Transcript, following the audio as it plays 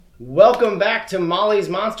Welcome back to Molly's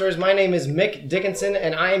Monsters. My name is Mick Dickinson,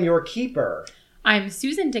 and I am your keeper. I'm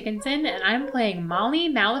Susan Dickinson, and I'm playing Molly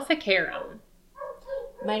Maleficarum.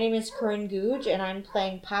 My name is Corinne Googe, and I'm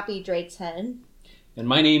playing Poppy Drakeshead. And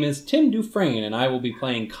my name is Tim Dufresne, and I will be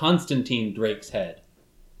playing Constantine Drakeshead.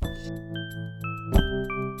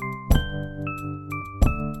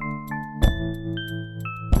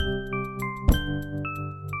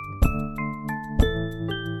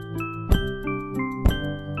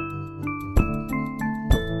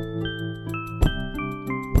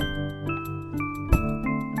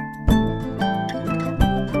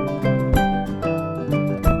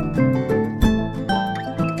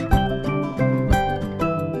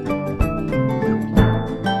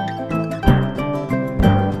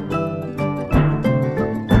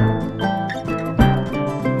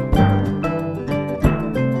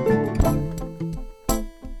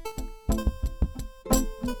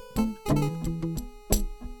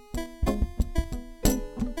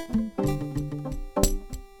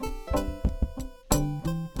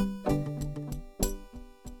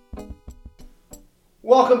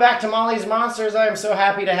 Welcome back to Molly's Monsters. I am so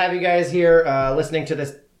happy to have you guys here listening to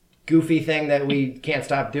this goofy thing that we can't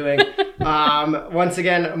stop doing. Once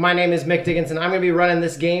again, my name is Mick Dickinson. I'm going to be running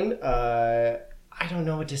this game. I don't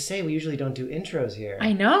know what to say. We usually don't do intros here.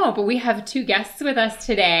 I know, but we have two guests with us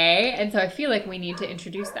today, and so I feel like we need to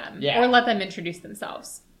introduce them. Yeah. Or let them introduce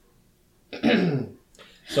themselves.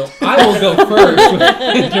 So I will go first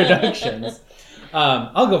with introductions.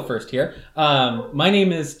 I'll go first here. My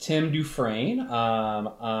name is Tim Dufresne.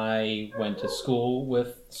 I went to school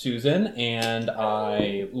with Susan, and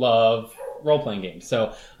I love role-playing games.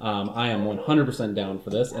 So I am 100% down for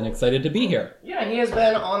this and excited to be here. Yeah, he has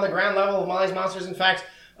been on the ground level of Molly's Monsters. In fact,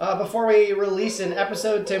 before we release an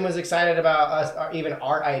episode, Tim was excited about us, even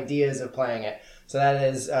our ideas of playing it. So that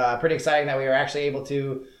is pretty exciting that we were actually able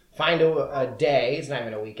to find a day, it's not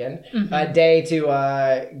even a weekend, a day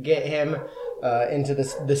to get him into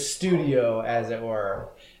the studio, as it were.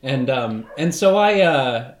 And so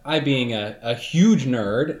I being a huge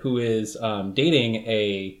nerd who is dating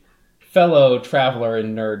a fellow traveler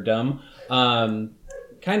in nerddom,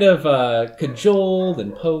 kind of cajoled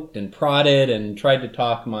and poked and prodded and tried to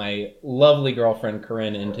talk my lovely girlfriend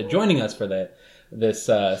Corinne into joining us for this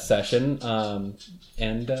session,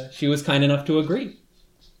 and she was kind enough to agree.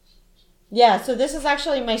 Yeah, so this is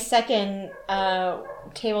actually my second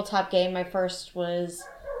tabletop game. My first was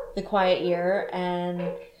The Quiet Year,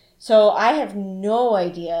 and so I have no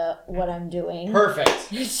idea what I'm doing. Perfect.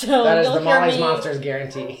 So That is the Molly's Monsters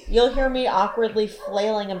guarantee. You'll hear me awkwardly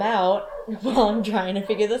flailing about while I'm trying to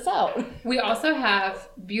figure this out. We also have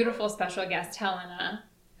beautiful special guest Helena,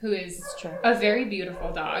 who is true. a very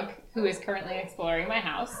beautiful dog, who is currently exploring my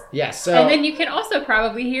house. Yes, so... And then you can also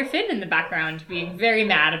probably hear Finn in the background being very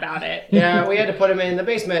mad about it. Yeah, we had to put him in the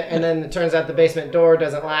basement, and then it turns out the basement door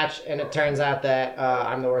doesn't latch, and it turns out that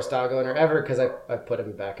I'm the worst dog owner ever because I put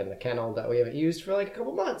him back in the kennel that we haven't used for like a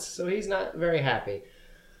couple months, so he's not very happy.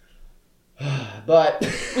 But,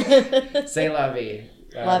 say la vie.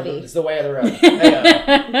 La vie. It's the way of the road.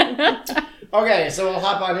 Hey, okay, so we'll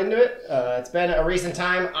hop on into it. It's been a recent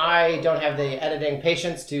time. I don't have the editing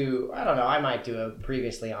patience to, I don't know, I might do a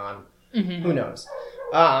previously on. Mm-hmm. Who knows?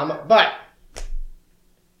 But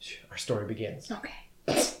our story begins. Okay.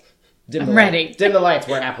 I'm ready. Dim the lights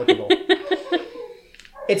where applicable.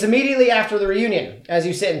 It's immediately after the reunion, as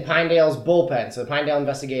you sit in Pinedale's bullpen, so Pinedale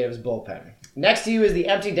Investigative's bullpen. Next to you is the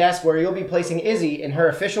empty desk where you'll be placing Izzy in her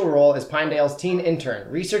official role as Pinedale's teen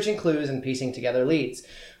intern, researching clues and piecing together leads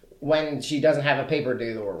when she doesn't have a paper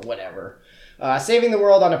due or whatever. Saving the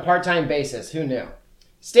world on a part-time basis, who knew?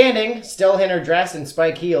 Standing, still in her dress and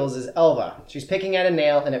spike heels, is Elva. She's picking at a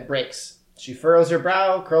nail and it breaks. She furrows her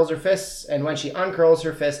brow, curls her fists, and when she uncurls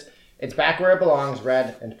her fist, it's back where it belongs,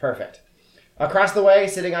 red and perfect. Across the way,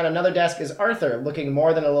 sitting on another desk, is Arthur, looking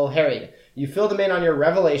more than a little harried. You filled him in on your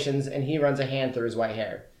revelations, and he runs a hand through his white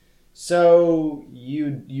hair. So,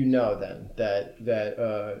 you know then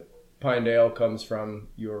that Pinedale comes from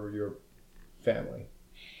your family.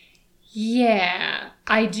 Yeah,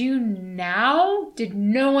 I do now. Did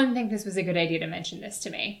no one think this was a good idea to mention this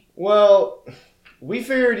to me? Well, we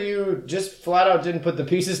figured you just flat out didn't put the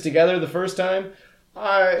pieces together the first time.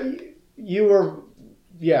 We were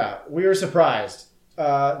surprised.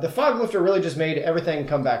 The fog lifter really just made everything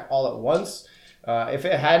come back all at once. If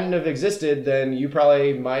it hadn't have existed, then you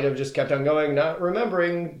probably might have just kept on going, not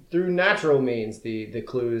remembering through natural means the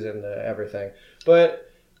clues and the everything.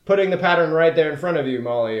 But putting the pattern right there in front of you,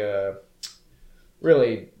 Molly,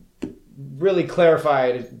 really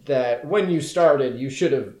clarified that when you started, you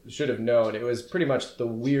should have known. It was pretty much the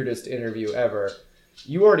weirdest interview ever.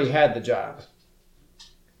 You already had the job.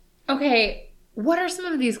 Okay, what are some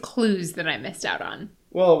of these clues that I missed out on?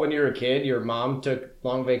 Well, when you were a kid, your mom took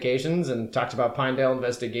long vacations and talked about Pinedale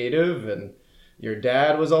Investigative, and your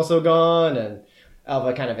dad was also gone, and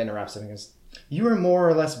Elva kind of interrupts him and goes, you were more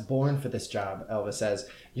or less born for this job, Elva says.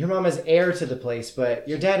 Your mom is heir to the place, but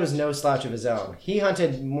your dad was no slouch of his own. He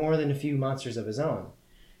hunted more than a few monsters of his own.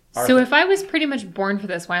 So if I was pretty much born for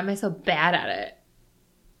this, why am I so bad at it?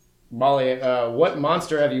 Molly, what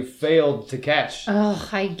monster have you failed to catch? Oh,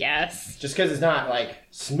 I guess. Just because it's not, like,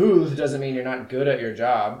 smooth doesn't mean you're not good at your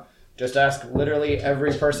job. Just ask literally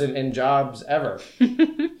every person in jobs ever.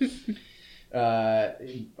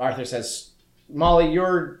 Arthur says, Molly,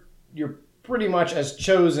 you're pretty much as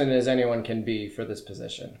chosen as anyone can be for this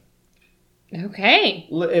position. Okay.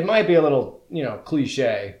 It might be a little,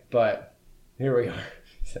 cliche, but here we are.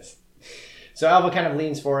 So Alva kind of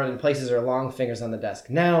leans forward and places her long fingers on the desk.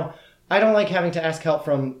 Now, I don't like having to ask help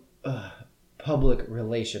from public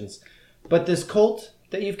relations, but this cult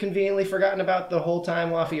that you've conveniently forgotten about the whole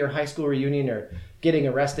time off of your high school reunion or getting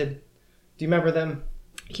arrested, do you remember them?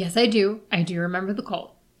 Yes, I do. I do remember the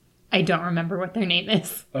cult. I don't remember what their name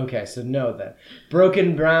is. Okay, so no then.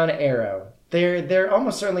 Broken Brown Arrow. They're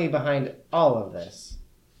almost certainly behind all of this.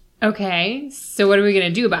 Okay, so what are we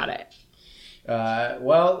going to do about it?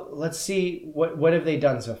 Well, let's see. What have they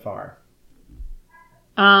done so far?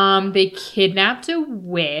 They kidnapped a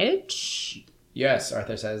witch. Yes,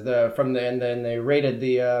 Arthur says. And then they raided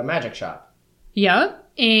the magic shop. Yep.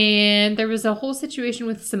 And there was a whole situation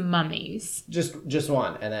with some mummies. Just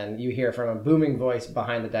one. And then you hear from a booming voice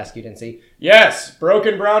behind the desk you didn't see. Yes,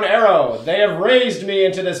 Broken Brown Arrow. They have raised me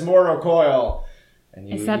into this mortal coil. And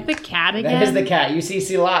Is that the cat again? That is the cat. You see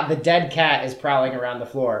Silat, the dead cat, is prowling around the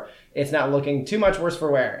floor. It's not looking too much worse for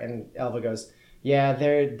wear. And Elva goes, yeah,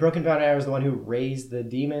 Broken Brown Arrow is the one who raised the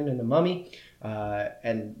demon and the mummy.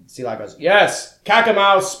 And Silat goes, yes,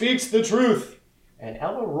 Kakamau speaks the truth. And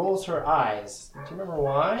Elva rolls her eyes. Do you remember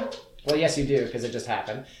why? Well, yes, you do, because it just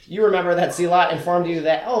happened. You remember that Silat informed you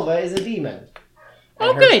that Elva is a demon.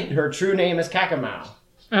 And good. Her true name is Kakamau.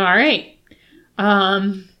 All right.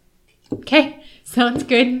 Okay. Sounds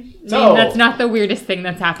good. So, that's not the weirdest thing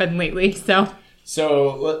that's happened lately, so...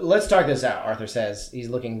 So let's talk this out, Arthur says. He's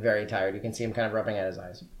looking very tired. You can see him kind of rubbing at his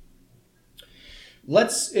eyes.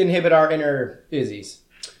 Let's inhibit our inner Izzies.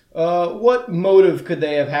 What motive could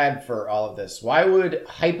they have had for all of this? Why would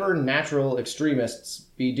hyper-natural extremists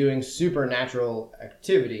be doing supernatural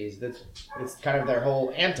activities? It's kind of their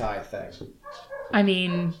whole anti-thing. I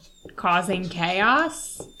mean, causing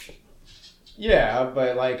chaos? Yeah,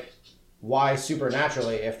 but why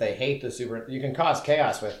supernaturally if they hate the super... You can cause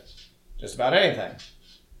chaos with just about anything.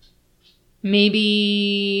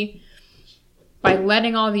 Maybe by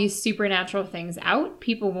letting all these supernatural things out,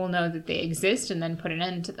 people will know that they exist and then put an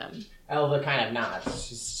end to them. Elva kind of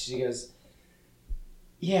nods. She goes,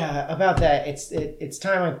 yeah, about that. It's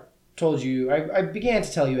time I told you. I began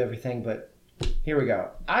to tell you everything, but here we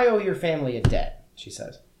go. I owe your family a debt, she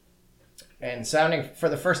says. And sounding, for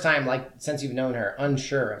the first time, since you've known her,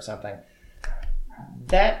 unsure of something.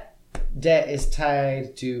 That debt is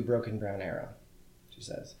tied to Broken Brown Arrow, she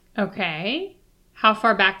says. Okay. How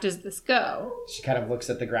far back does this go? She kind of looks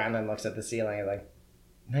at the ground and looks at the ceiling and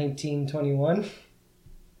 1921?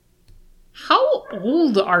 How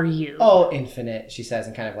old are you? Oh, infinite, she says,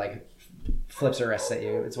 and kind of flips her wrists at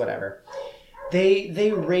you. It's whatever.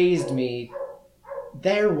 They raised me.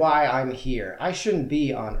 They're why I'm here. I shouldn't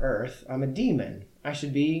be on Earth. I'm a demon. I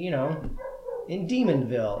should be, in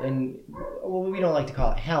Demonville. We don't like to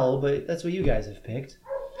call it hell, but that's what you guys have picked.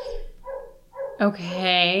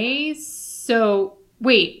 Okay, so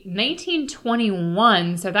wait,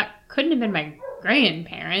 1921. So that couldn't have been my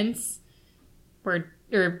grandparents, or it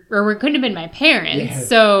couldn't have been my parents. Yeah.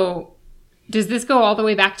 So does this go all the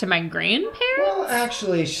way back to my grandparents? Well,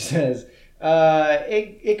 actually, she says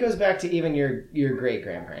it goes back to even your great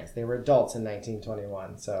grandparents. They were adults in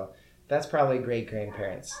 1921, so that's probably great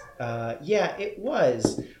grandparents. Yeah, it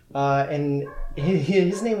was, and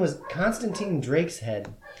his name was Constantine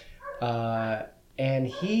Drakeshead. And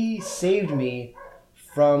he saved me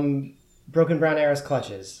from Broken Brown Arrow's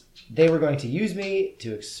clutches. They were going to use me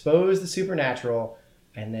to expose the supernatural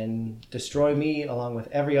and then destroy me along with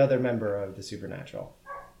every other member of the supernatural.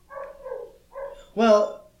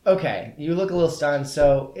 Well, okay, you look a little stunned,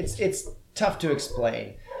 so it's tough to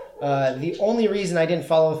explain. The only reason I didn't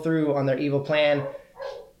follow through on their evil plan,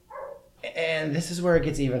 and this is where it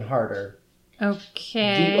gets even harder.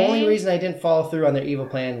 Okay. The only reason I didn't follow through on their evil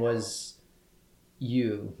plan was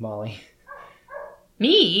you, Molly.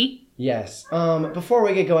 Me? Yes. Before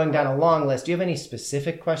we get going down a long list, do you have any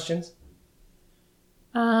specific questions?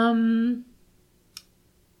 How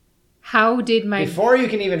did my... Before you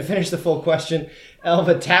can even finish the full question,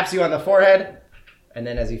 Elva taps you on the forehead, and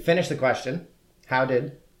then as you finish the question, how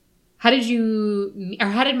did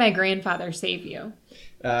my grandfather save you?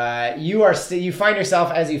 you find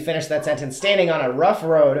yourself, as you finish that sentence, standing on a rough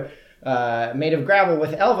road made of gravel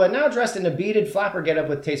with Elva, now dressed in a beaded flapper getup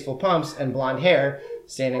with tasteful pumps and blonde hair,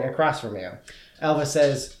 standing across from you. Elva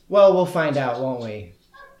says, well, we'll find out, won't we?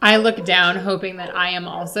 I look down, hoping that I am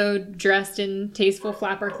also dressed in tasteful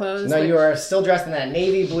flapper clothes. No, you are still dressed in that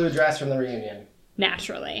navy blue dress from the reunion.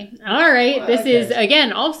 Naturally. All right. Well, this okay. is,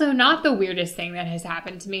 again, also not the weirdest thing that has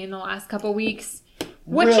happened to me in the last couple weeks.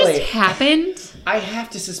 What Really? just happened? I have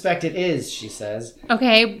to suspect it is, she says.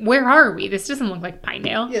 Okay, where are we? This doesn't look like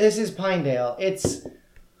Pinedale. Yeah, this is Pinedale.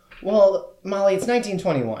 Well, Molly, it's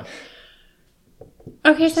 1921.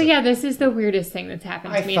 Okay, so yeah, this is the weirdest thing that's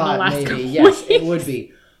happened to me in the last couple yes, weeks. it would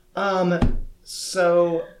be.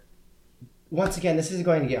 So, once again, this is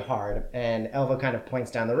going to get hard, and Elva kind of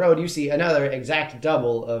points down the road. You see another exact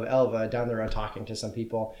double of Elva down the road talking to some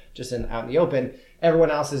people just out in the open.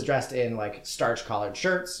 Everyone else is dressed in, like, starch-collared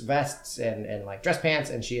shirts, vests, and like, dress pants,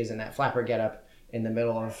 and she is in that flapper getup in the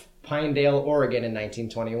middle of Pinedale, Oregon in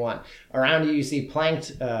 1921. Around you see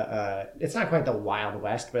planked, it's not quite the Wild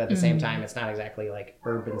West, but at the same time, it's not exactly like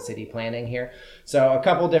urban city planning here. So a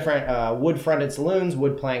couple different wood-fronted saloons,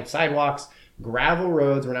 wood-planked sidewalks, gravel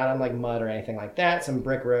roads. We're not on like mud or anything like that. Some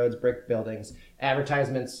brick roads, brick buildings,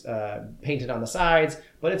 advertisements painted on the sides,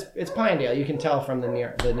 but it's Pinedale. You can tell from the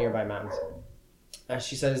nearby mountains.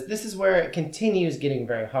 She says, this is where it continues getting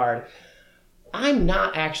very hard. I'm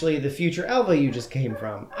not actually the future Elva you just came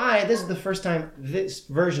from. This is the first time this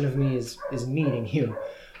version of me is meeting you.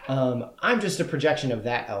 I'm just a projection of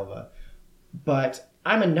that Elva. But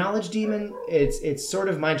I'm a knowledge demon. It's sort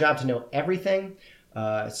of my job to know everything.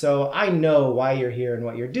 So I know why you're here and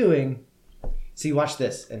what you're doing. See, watch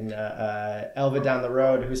this. And Elva down the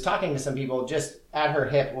road, who's talking to some people, just at her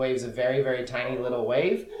hip waves a very, very tiny little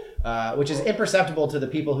wave, which is imperceptible to the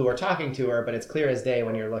people who are talking to her, but it's clear as day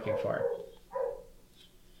when you're looking for it.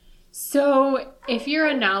 So, if you're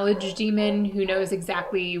a knowledge demon who knows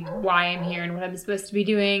exactly why I'm here and what I'm supposed to be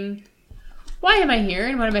doing, why am I here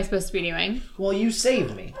and what am I supposed to be doing? Well, you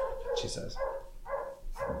saved me, she says.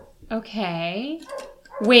 Okay.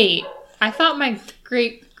 Wait, I thought my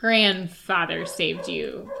great-grandfather saved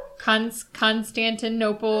you.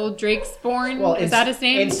 Constantinople Drakesborn? Well, is that his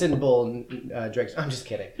name? Istanbul Drakes. I'm just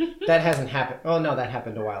kidding. That hasn't happened. Oh, no, that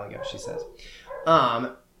happened a while ago, she says.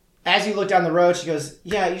 As you look down the road, she goes,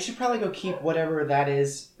 yeah, you should probably go keep whatever that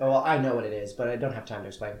is. Well, I know what it is, but I don't have time to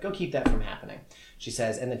explain. Go keep that from happening, she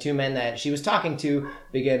says. And the two men that she was talking to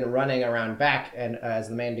begin running around back, and as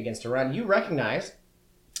the man begins to run, you recognize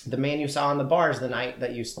the man you saw on the bars the night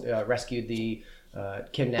that you rescued the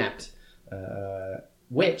kidnapped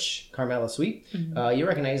witch, Carmela Sweet. Mm-hmm. You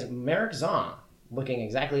recognize Merrick Zong, looking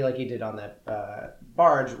exactly like he did on that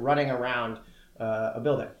barge, running around a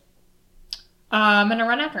building. I'm going to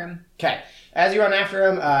run after him. Okay. As you run after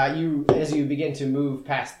him, as you begin to move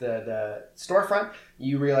past the storefront,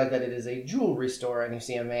 you realize that it is a jewelry store, and you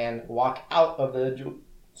see a man walk out of the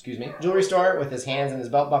jewelry store with his hands in his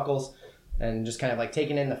belt buckles and just kind of like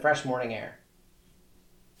taking in the fresh morning air.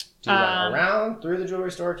 Do you run around through the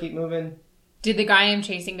jewelry store, keep moving? Did the guy I'm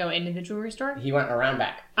chasing go into the jewelry store? He went around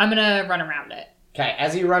back. I'm going to run around it. Okay.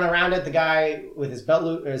 As you run around it, the guy with his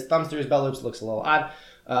thumbs through his belt loops looks a little odd.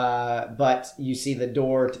 But you see the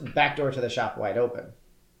back door to the shop wide open.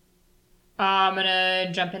 I'm going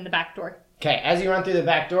to jump in the back door. Okay, as you run through the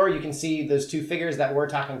back door, you can see those two figures that were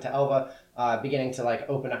talking to Elva beginning to like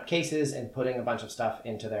open up cases and putting a bunch of stuff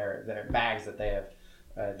into their bags that they have.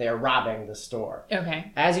 They're robbing the store.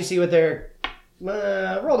 Okay. As you see what they're...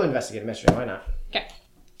 roll to investigate a mystery, why not? Okay.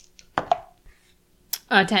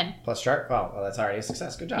 10. Plus chart? Oh, well, that's already a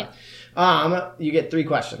success. Good job. Yeah. You get 3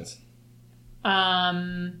 questions. I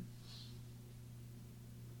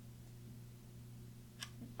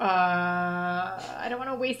don't want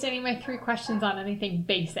to waste any of my 3 questions on anything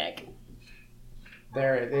basic.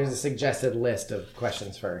 There's a suggested list of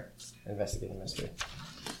questions for investigating mystery.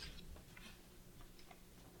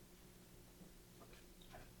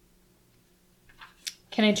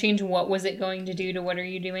 Can I change what was it going to do to what are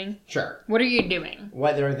you doing? Sure. What are you doing?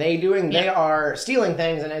 What are they doing? Yeah. They are stealing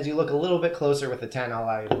things, and as you look a little bit closer with the 10, I'll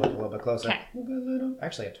allow you to look a little bit closer. Okay.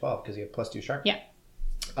 Actually, a 12, because you have plus 2 sharp. Yeah.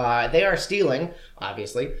 They are stealing,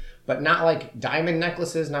 obviously, but not like diamond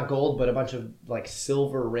necklaces, not gold, but a bunch of like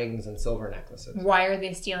silver rings and silver necklaces. Why are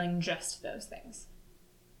they stealing just those things?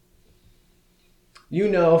 You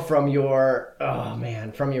know from your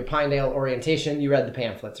Pinedale orientation, you read the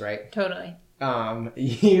pamphlets, right? Totally.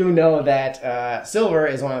 you know that silver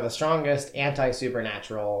is one of the strongest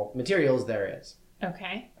anti-supernatural materials there is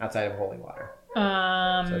Okay. outside of holy water.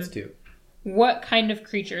 So that's 2. What kind of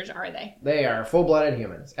creatures are they? They are full-blooded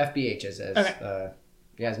humans. FBHs, as Okay.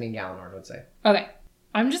 Yasmin Gallinor would say. Okay.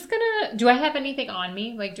 I'm just gonna... Do I have anything on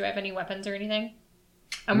me? Like, do I have any weapons or anything?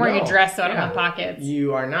 I'm wearing a dress, so I don't have pockets.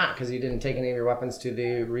 You are not, because you didn't take any of your weapons to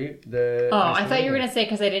the Oh, I thought you were going to say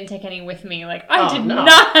because I didn't take any with me. Like, I Oh, did no.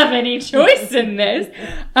 not have any choice in this.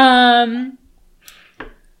 I'm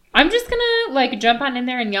just going to, like, jump on in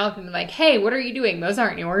there and yell at them like, hey, what are you doing? Those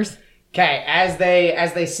aren't yours. Okay, as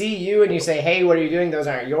they see you and you say, hey, what are you doing? Those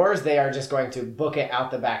aren't yours. They are just going to book it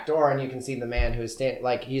out the back door, and you can see the man who's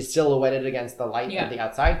he's silhouetted against the light at the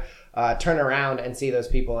outside, turn around and see those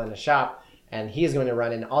people in the shop. And he is going to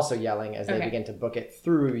run in also yelling as they begin to book it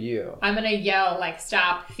through you. I'm going to yell, like,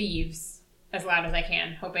 stop thieves as loud as I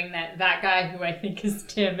can, hoping that guy who I think is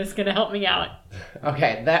Tim is going to help me out.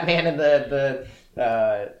 Okay, that man in the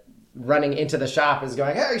running into the shop is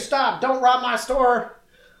going, hey, stop, don't rob my store.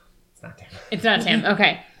 It's not Tim. It's not Tim.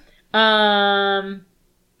 Okay.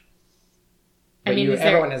 But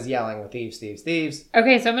everyone is yelling, thieves, thieves, thieves.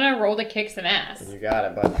 Okay, so I'm going to roll to kick some ass. You got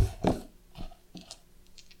it, bud.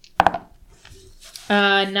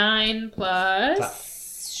 9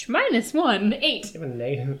 plus -1, 8. Even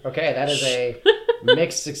Nathan. Okay, that is a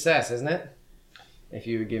mixed success, isn't it? If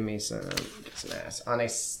you would give me some ass on a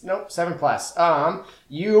 7 plus.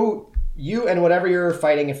 You and whatever you're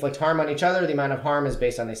fighting inflict harm on each other. The amount of harm is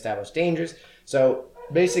based on the established dangers. So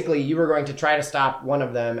basically, you are going to try to stop one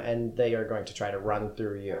of them, and they are going to try to run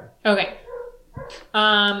through you. Okay.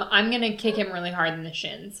 I'm gonna kick him really hard in the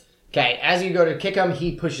shins. Okay, as you go to kick him,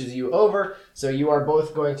 he pushes you over. So you are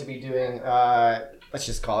both going to be doing, let's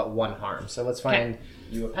just call it 1 harm. So let's find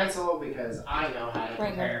you a pencil because I know how to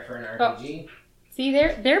prepare for an RPG. Oh. See,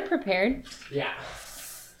 they're prepared. Yeah.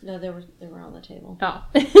 No, they were on the table. Oh.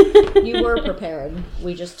 You were prepared.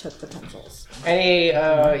 We just took the pencils. Any,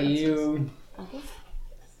 you... Okay.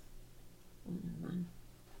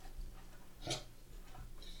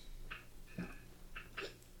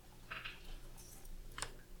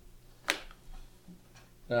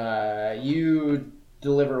 You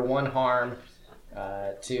deliver 1 harm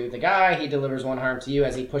to the guy. He delivers 1 harm to you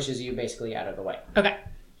as he pushes you basically out of the way. Okay.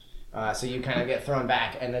 So you kind of get thrown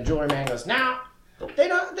back, and the jewelry man goes, "Now, they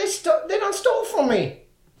don't stole from me.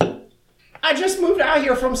 I just moved out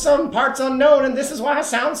here from some parts unknown, and this is why I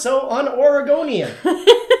sound so un-Oregonian."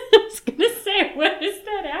 I was gonna say, what is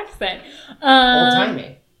that accent?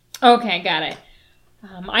 Old-timey. Okay, got it.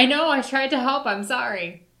 I know, I tried to help. I'm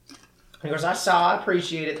sorry. He goes, I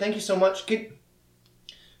appreciate it. Thank you so much. Can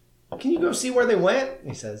you go see where they went?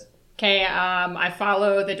 He says. Okay, I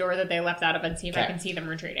follow the door that they left out of and see if I can see them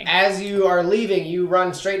retreating. As you are leaving, you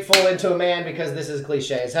run straight full into a man because this is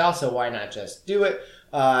cliche as hell, so why not just do it?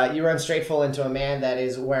 You run straight full into a man that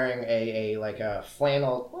is wearing a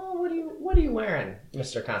flannel. Well, what are you wearing,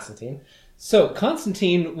 Mr. Constantine? So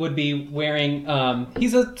Constantine would be wearing.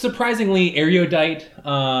 He's a surprisingly erudite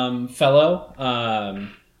fellow.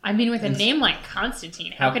 I mean, with a name like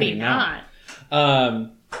Constantine, how could he not?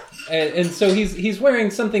 And so he's wearing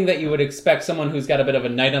something that you would expect someone who's got a bit of a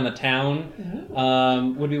night on the town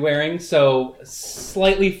would be wearing. So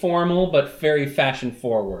slightly formal, but very fashion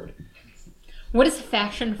forward. What does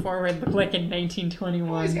fashion forward look like in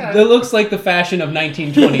 1921? It looks like the fashion of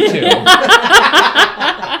 1922.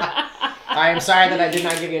 I am sorry that I did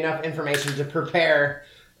not give you enough information to prepare.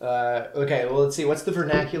 Okay, well, let's see. What's the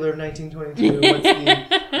vernacular of 1922? What's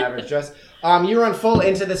the average dress? You run full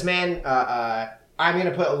into this man. I'm going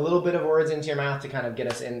to put a little bit of words into your mouth to kind of get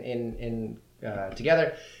us in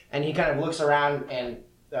together. And he kind of looks around and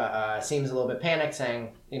seems a little bit panicked,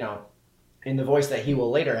 saying, in the voice that he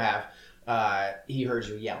will later have, he heard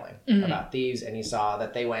you yelling about thieves, and he saw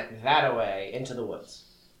that they went that way into the woods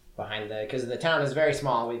because the town is very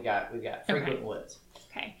small. We've got frequent woods.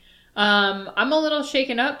 Okay. I'm a little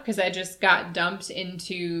shaken up because I just got dumped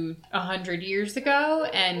into 100 years ago,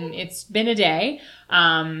 and it's been a day.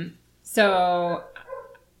 So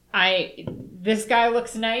this guy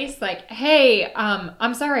looks nice. Like, hey,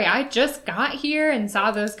 I'm sorry, I just got here and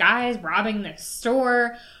saw those guys robbing the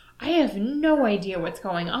store. I have no idea what's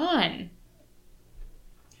going on.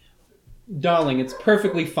 Darling, it's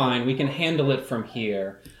perfectly fine. We can handle it from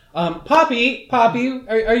here. Poppy,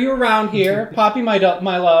 are you around here? Poppy, my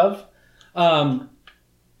love.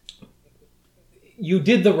 You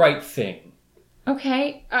did the right thing.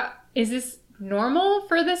 Okay. Is this normal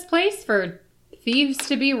for this place? For thieves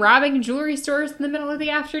to be robbing jewelry stores in the middle of the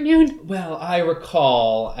afternoon? Well, I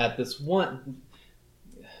recall at this one...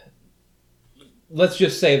 let's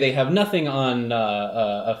just say they have nothing on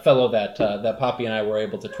a fellow that Poppy and I were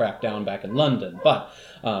able to track down back in London, but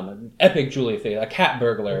epic Julia thief, a cat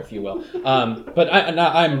burglar, if you will. But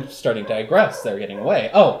I'm starting to digress. They're getting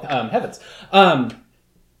away. Oh, heavens!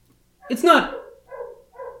 It's not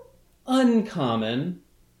uncommon,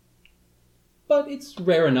 but it's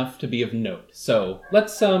rare enough to be of note. So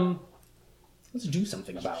let's do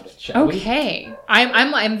something about it, shall we? Okay.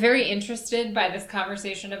 I'm very interested by this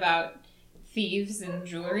conversation about thieves and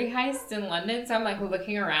jewelry heists in London, so I'm like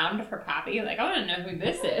looking around for Poppy, like I want to know who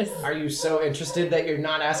this is. Are you so interested that you're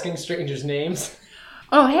not asking strangers' names?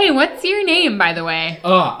 Oh, hey, what's your name, by the way?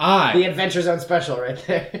 The Adventure Zone special right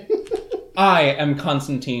there. I am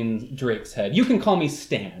Constantine Drakeshead. You can call me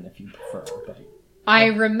Stan if you prefer. But... I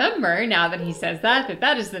remember, now that he says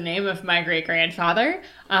that is the name of my great-grandfather.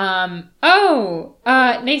 Nice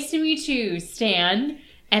to meet you, Stan.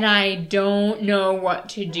 And I don't know what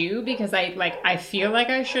to do because I feel like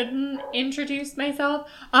I shouldn't introduce myself.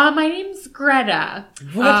 My name's Greta.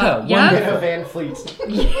 Greta, Greta Van Fleet.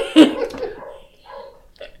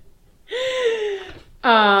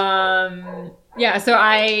 Yeah, so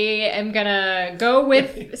I am gonna go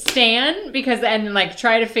with Stan and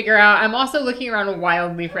try to figure out. I'm also looking around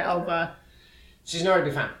wildly for Elva. She's nowhere to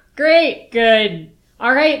be found. Great, good.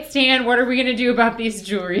 All right, Stan, what are we gonna do about these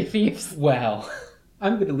jewelry thieves? Well,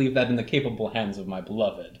 I'm going to leave that in the capable hands of my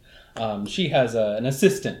beloved. She has an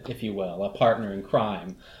assistant, if you will, a partner in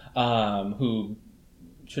crime, who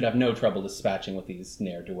should have no trouble dispatching with these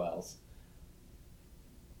ne'er-do-wells.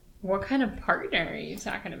 What kind of partner are you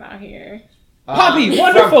talking about here? Poppy,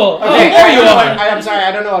 wonderful! Okay, there you are! I'm sorry,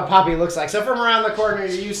 I don't know what Poppy looks like. So from around the corner,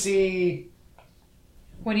 you see...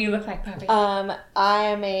 What do you look like, Poppy? I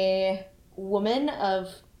am a woman of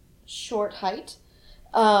short height.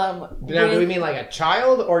 Now, do we mean like a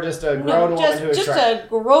child or just a grown woman who is just short? a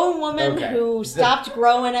grown woman who stopped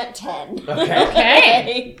growing at 10.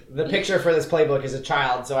 Okay. The picture for this playbook is a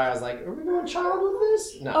child, so I was like, are we going child with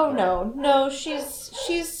this? No. Oh, no,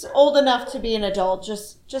 she's old enough to be an adult,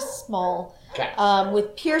 just small. Okay.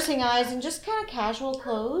 With piercing eyes and just kind of casual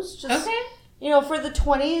clothes. Just, okay. For the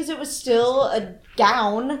 20s, it was still a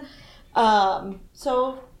gown.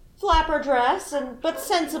 So flapper dress, but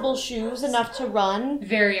sensible shoes, enough to run.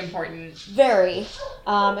 Very important. Very.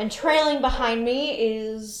 And trailing behind me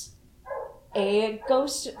is a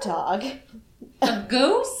ghost dog. A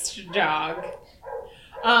ghost dog?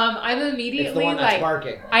 I'm immediately it's the one that's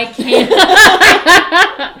barking. I can't.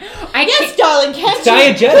 Yes, darling, can't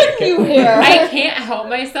diegetic. you hear? I can't help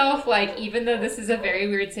myself. Even though this is a very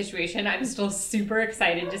weird situation, I'm still super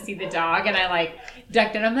excited to see the dog, and I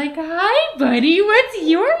ducked and I'm like, "Hi, buddy. What's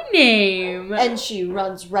your name?" And she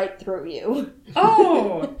runs right through you.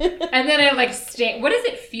 Oh, and then I stand. What does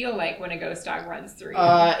it feel like when a ghost dog runs through you?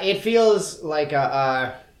 It feels like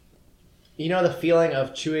a. The feeling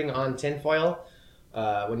of chewing on tinfoil.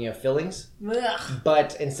 When you have fillings, Ugh.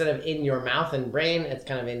 But instead of in your mouth and brain, it's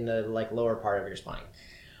kind of in the lower part of your spine.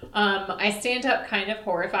 I stand up kind of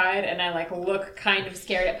horrified and I look kind of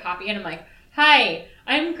scared at Poppy and I'm like, "Hi,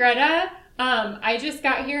 I'm Greta. I just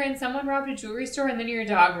got here and someone robbed a jewelry store and then your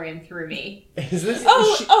dog ran through me." Is this?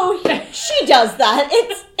 She does that.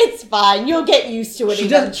 It's fine. You'll get used to it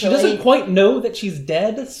eventually. She doesn't quite know that she's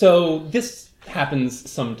dead, so this happens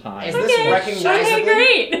sometimes. Is this recognizably? Okay,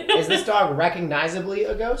 great. Is this dog recognizably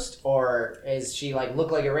a ghost, or is she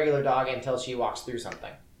look like a regular dog until she walks through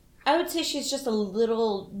something? I would say she's just a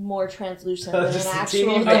little more translucent than an Just a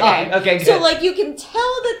actual teeny dog. bit. Okay, good. So you can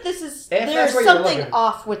tell that there's that's where you're something looking.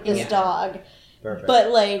 off with this dog. Perfect.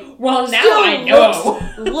 But well, now still I know.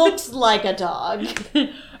 looks like a dog.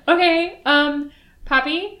 Okay,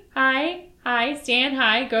 Poppy, hi, Stan,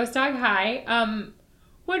 hi, Ghost Dog, hi.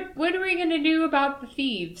 What are we gonna do about the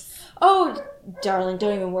thieves? Oh, darling,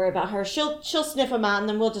 don't even worry about her. She'll sniff them out, and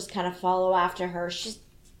then we'll just kind of follow after her. She's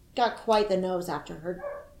got quite the nose after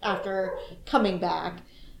coming back.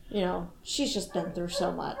 She's just been through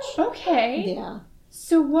so much. Okay. Yeah.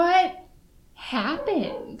 So what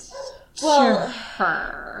happened Well, to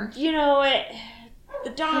her?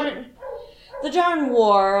 The darn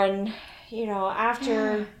war, and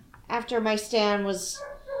after my Stan was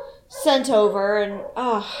sent over, and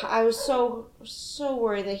I was so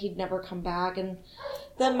worried that he'd never come back, and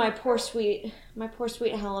then my poor sweet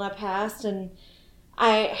Helena passed, and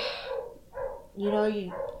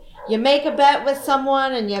you make a bet with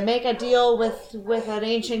someone and you make a deal with an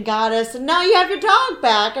ancient goddess, and now you have your dog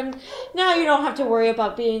back, and now you don't have to worry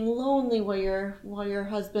about being lonely while your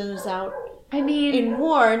husband is out in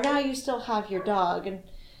war. Now you still have your dog, and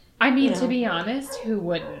to be honest, who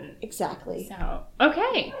wouldn't? exactly. So,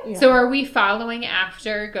 okay. Yeah. So are we following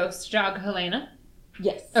after Ghost Dog Helena?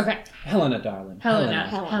 Yes. Okay. Helena, darling.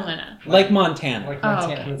 Helena. Like Montana. Like Oh,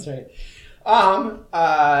 Montana, okay. that's right.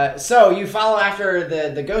 So you follow after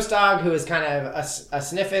the ghost dog, who is kind of a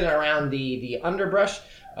sniffing around the underbrush.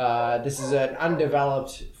 This is an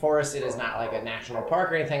undeveloped forest. It is not like a national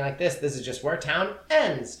park or anything like this. This is just where town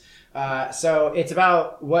ends. So it's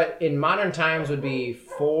about what in modern times would be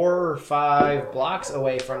 4 or 5 blocks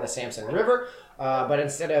away from the Samson River. But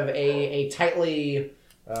instead of a tightly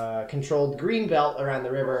controlled green belt around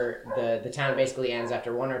the river, the town basically ends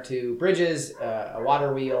after 1 or 2 bridges, a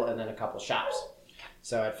water wheel, and then a couple shops.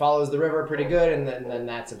 So it follows the river pretty good, and then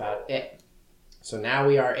that's about it. So now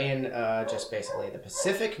we are in just basically the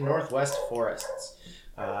Pacific Northwest forests.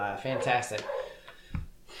 Fantastic.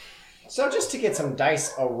 So just to get some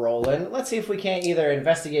dice a-rolling, let's see if we can't either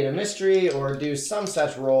investigate a mystery or do some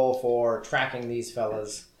such roll for tracking these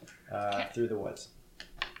fellas through the woods.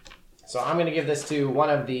 So I'm going to give this to one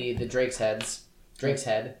of the Drake's heads. Drake's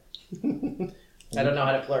head. I don't know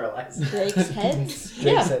how to pluralize. Drake's heads? Drake's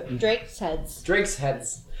Yeah, head. Drake's heads. Drake's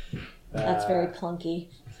heads. That's very clunky.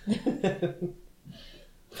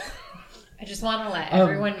 I just want to let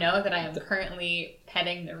everyone know that I am currently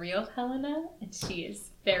petting the real Helena, and she is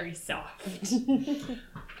very soft.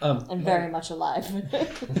 And very much alive.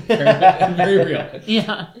 Very real.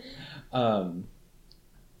 Yeah.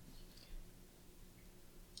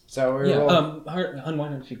 So we're Yeah. rolling. Hun, why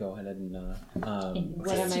don't you go ahead and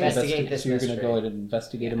What am I Investigate this So you're going to mystery. go ahead and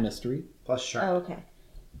investigate a mystery. Plus sharp. Oh, okay.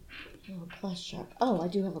 Oh, plus sharp. Oh, I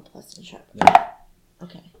do have a plus in sharp. Yeah.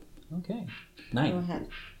 Okay. Okay. Go 9. ahead.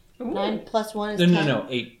 9 plus 1 is No, 10. no,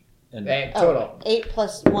 8. And Total. 8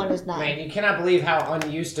 plus 1 is 9. Man, you cannot believe how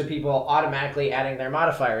unused to people automatically adding their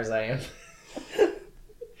modifiers I am.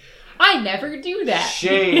 I never do that.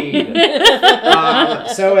 Shade.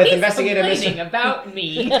 So with He's investigative complaining mystery, about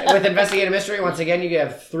me. with investigative mystery, once again, you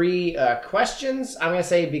have 3 questions. I'm gonna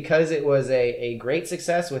say because it was a great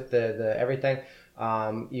success with the everything,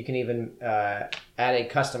 you can even add a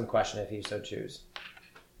custom question if you so choose.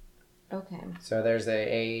 Okay. So there's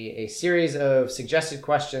a series of suggested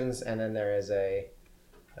questions, and then there is a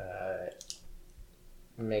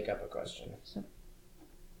make up a question.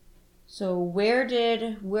 So where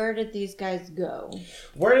did these guys go?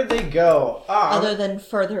 Where did they go? Other than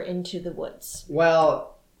further into the woods.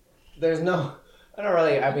 Well, there's no. I don't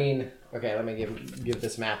really. I mean, okay. Let me give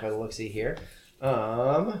this map a look-see here.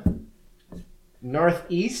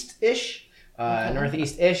 Northeast-ish.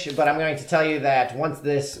 Northeast-ish. But I'm going to tell you that once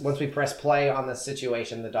we press play on this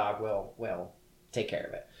situation, the dog will take care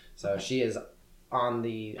of it. So she is on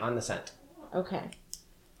the scent. Okay.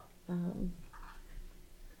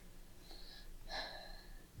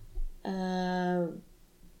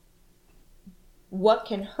 What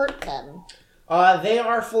can hurt them? They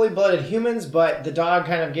are fully blooded humans, but the dog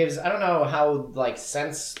kind of gives. I don't know how like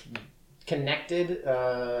sense connected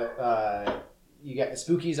you get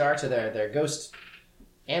spookies are to their ghost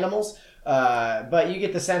animals. But you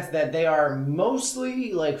get the sense that they are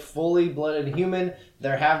mostly like fully blooded human.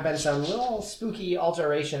 There have been some little spooky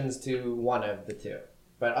alterations to one of the 2,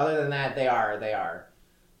 but other than that, they are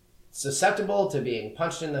susceptible to being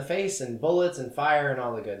punched in the face and bullets and fire and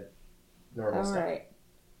all the good normal All stuff. right.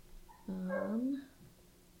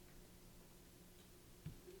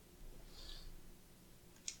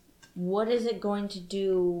 What is it going to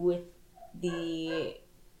do with the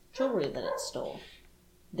jewelry that it stole?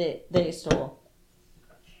 They stole.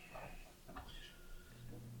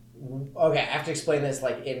 Okay, I have to explain this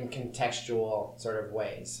like in contextual sort of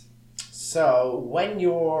ways. So when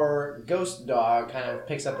your ghost dog kind of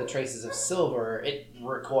picks up the traces of silver, it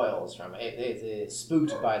recoils from it. It's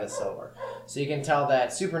spooked by the silver. So you can tell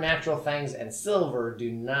that supernatural things and silver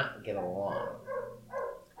do not get along.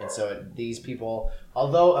 And so these people,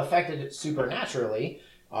 although affected supernaturally,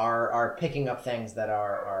 are picking up things that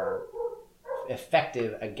are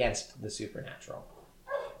effective against the supernatural.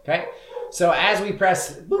 Okay? So as we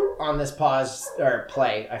press boop on this pause, or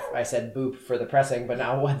play, I said boop for the pressing, but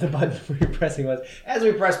now what the button for your pressing was. As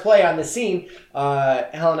we press play on the scene,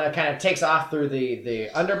 Helena kind of takes off through the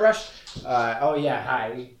underbrush. Oh yeah,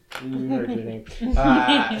 hi.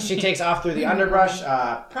 She takes off through the underbrush,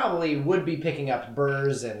 probably would be picking up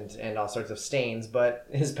burrs and all sorts of stains, but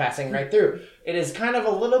is passing right through. It is kind of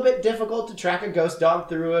a little bit difficult to track a ghost dog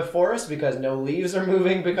through a forest because no leaves are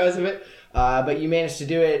moving because of it. But you managed to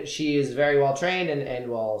do it. She is very well trained and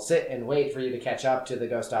will sit and wait for you to catch up to the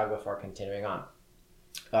ghost dog before continuing on.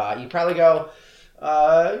 You probably go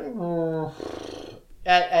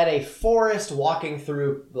at a forest walking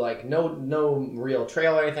through, like no real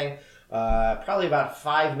trail or anything. Probably about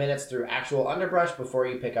 5 minutes through actual underbrush before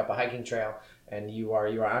you pick up a hiking trail. and you are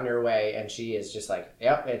on your way, and she is just like,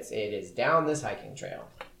 yep, it is down this hiking trail.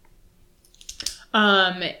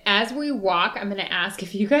 As we walk, I'm gonna ask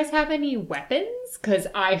if you guys have any weapons, because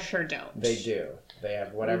I sure don't. They do. They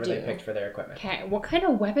have whatever they picked for their equipment. Okay, what kind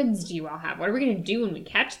of weapons do you all have? What are we gonna do when we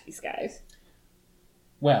catch these guys?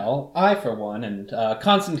 Well, I, for one, and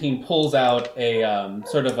Constantine pulls out a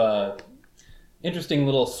sort of a interesting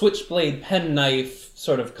little switchblade penknife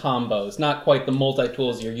sort of combos. Not quite the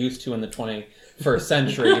multi-tools you're used to in the 21st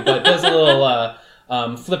century, but does a little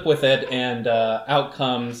flip with it, and out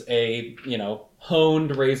comes a,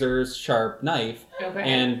 honed razor's sharp knife. Okay.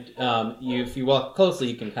 And if you walk closely,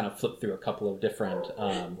 you can kind of flip through a couple of different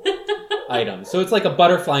items. So it's like a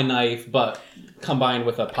butterfly knife, but combined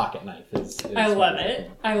with a pocket knife. I love it.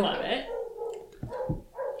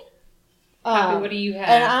 Happy, what do you have?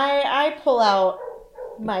 And I pull out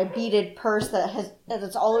my beaded purse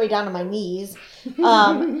that's all the way down to my knees.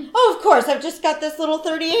 Of course, I've just got this little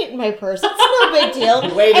 38 in my purse. It's no big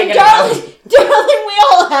deal. Waving and it out. darling, we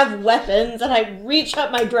all have weapons. And I reach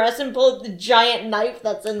up my dress and pull out the giant knife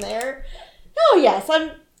that's in there. Oh yes, I'm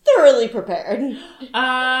thoroughly prepared.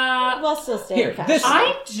 While still staying Here, fast.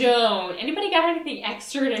 I don't. Anybody got anything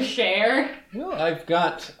extra to share? Well, I've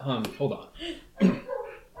got, hold on.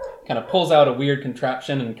 Kind of pulls out a weird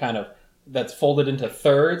contraption and kind of that's folded into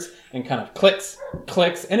thirds and kind of clicks,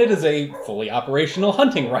 and it is a fully operational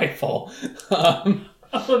hunting rifle.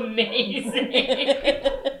 Amazing.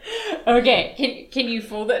 Okay, can you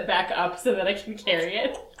fold it back up so that I can carry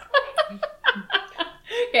it?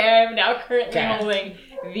 Okay, I am now currently holding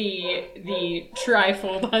the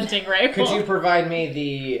trifold hunting rifle. Could you provide me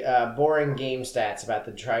the boring game stats about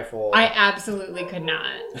the trifold? I absolutely could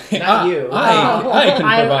not. Not you. I can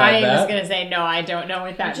provide I that. was going to say, no, I don't know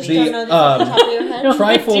what that Just means. don't know this off the top of your head?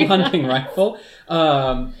 Trifold hunting rifle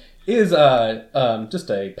is just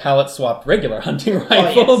a pallet swapped regular hunting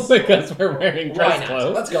rifle yes. because we're wearing Why dress not?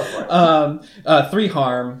 clothes. Let's go for it. 3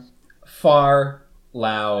 harm, far,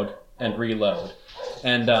 loud, and reload.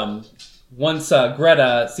 And once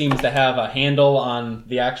Greta seems to have a handle on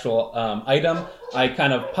the actual item, I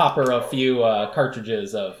kind of pop her a few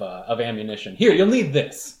cartridges of ammunition. Here, you'll need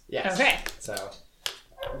this. Yes. Okay. So,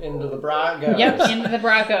 into the bra goes. Yep, into the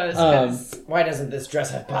Broncos. 'cause- Why doesn't this dress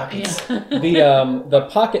have pockets? The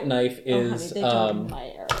pocket knife is, Honey, they don't my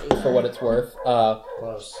area. for what it's worth,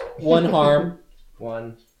 Close. 1 harm,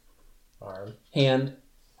 One arm hand,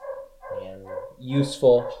 and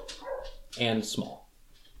useful, and small.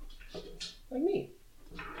 like me.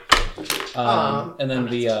 And then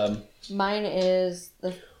the Mine is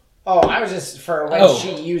the... Oh, I was just for when Oh.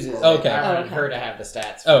 she uses it. Okay. I wanted Okay. her to have the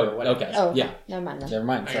stats. Oh, for what it okay. does. Oh, okay. Yeah. Never mind. never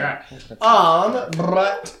mind. Sorry. Alright.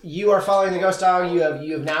 But you are following the ghost dog. You have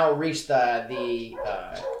now reached the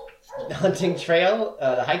hunting trail,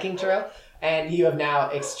 the hiking trail, and you have now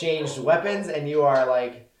exchanged weapons. And you are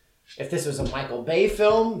like, if this was a Michael Bay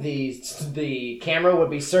film, the camera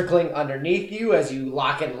would be circling underneath you as you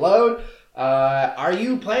lock and load. Are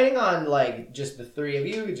you planning on like just the three of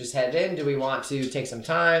you just head in? Do we want to take some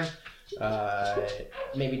time?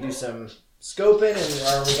 Maybe do some scoping, and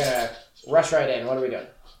are we gonna rush right in? What are we doing?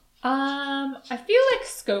 I feel like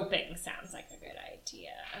scoping sounds like a good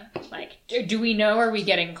idea. Like, do we know? Are we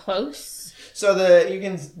getting close? So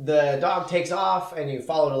the dog takes off, and you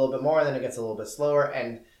follow it a little bit more, and then it gets a little bit slower.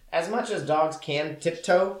 And as much as dogs can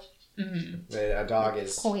tiptoe, a dog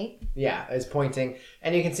is is pointing,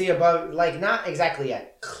 and you can see above, like not exactly a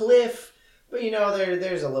cliff, but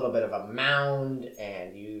there's a little bit of a mound,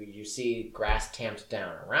 and you see grass tamped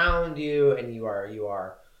down around you, and you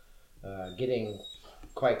are getting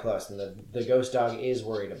quite close, and the ghost dog is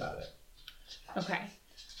worried about it. Okay.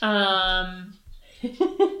 Good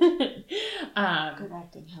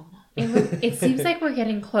acting, Helena. It seems like we're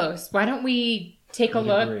getting close. Why don't we take a I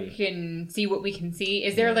look agree. and see what we can see?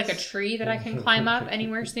 Is there like a tree that I can climb up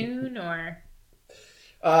anywhere soon, or?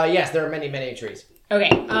 Yes, there are many, many trees. Okay.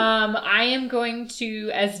 I am going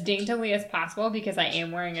to, as daintily as possible, because I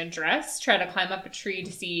am wearing a dress, try to climb up a tree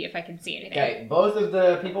to see if I can see anything. Okay, both of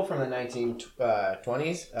the people from the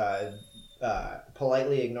 1920s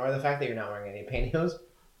politely ignore the fact that you're not wearing any pantyhose.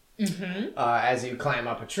 Mm-hmm. As you climb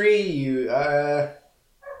up a tree,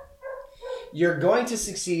 you're going to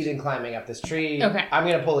succeed in climbing up this tree. Okay. I'm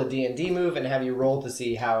going to pull a D&D move and have you roll to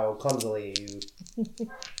see how clumsily you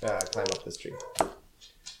climb up this tree.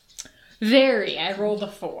 I rolled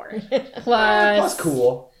a 4. Plus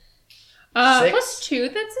cool. 6. Plus 2,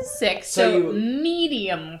 that's a 6. So So, you-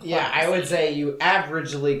 medium clumsy. Yeah, I would say you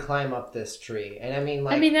averagely climb up this tree. And I mean,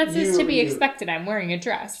 like... that's just to be you- expected. I'm wearing a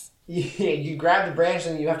dress. You grab the branch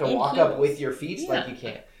and you have to In walk up heels. with your feet like Yeah. you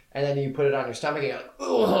can't. And then you put it on your stomach and you're like,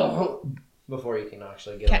 ugh. before you can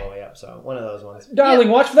actually get all the way up. So one of those ones. Darling,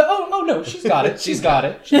 watch for the... Oh, no, she's got it. She's got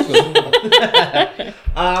it. She's good.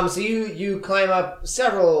 So you climb up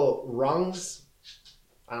several rungs,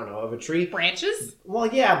 I don't know, of a tree. Branches? Well,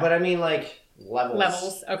 yeah, but I mean like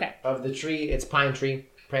Levels. Okay. of the tree. It's pine tree.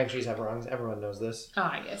 Pine trees have rungs. Everyone knows this. Oh,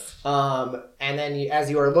 I guess. And then as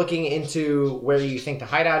you are looking into where you think the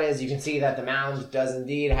hideout is, you can see that the mound does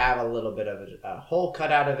indeed have a little bit of a hole cut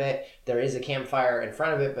out of it. There is a campfire in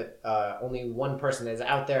front of it, but only one person is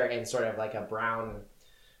out there in sort of like a brown,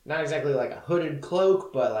 not exactly like a hooded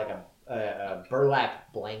cloak, but like a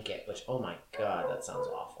burlap blanket, which, oh my god, that sounds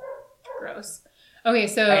awful. Gross. Okay,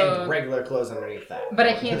 so... And regular clothes underneath that. But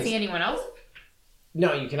I can't see anyone else?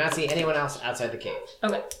 No, you cannot see anyone else outside the cave.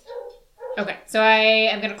 Okay, so I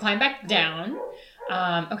am going to climb back down.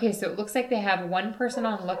 Okay, so it looks like they have one person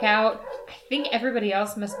on lookout. I think everybody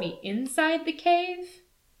else must be inside the cave.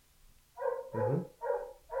 Mm-hmm.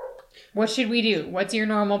 What should we do? What's your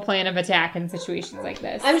normal plan of attack in situations like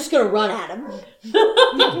this? I'm just gonna run at him.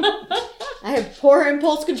 I have poor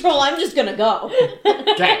impulse control. I'm just gonna go.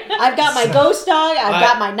 Okay. I've got my ghost dog. I've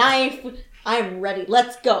got my knife. I'm ready.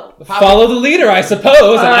 Let's go. Follow the leader, I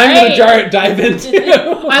suppose, and I'm going to dive into...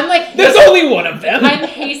 I'm like... There's only one of them. I'm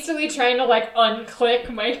hastily trying to like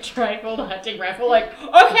unclick my trifold hunting rifle. Like,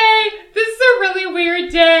 okay, this is a really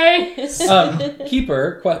weird day.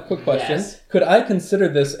 Keeper, quick question. Yes. Could I consider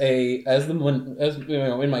this in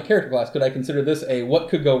my character class, could I consider this a what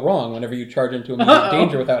could go wrong whenever you charge into immediate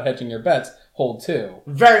danger without hedging your bets? Hold 2.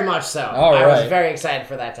 Very much so. All I was right. very excited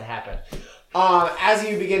for that to happen. As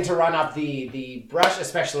you begin to run up the brush,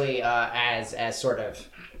 especially as sort of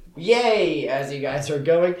yay as you guys are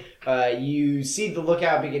going, you see the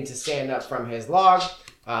lookout begin to stand up from his log,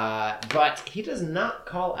 but he does not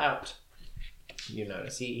call out. You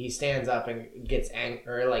notice he stands up and gets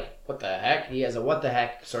angry, or like, what the heck? He has a what the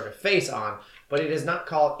heck sort of face on, but he does not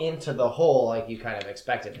call into the hole like you kind of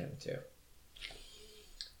expected him to.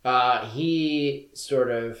 He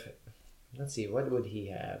sort of, let's see, what would he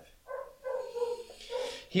have?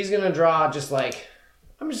 He's going to draw just like,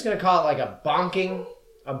 I'm just going to call it like a bonking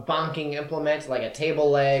implement, like a table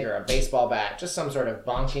leg or a baseball bat, just some sort of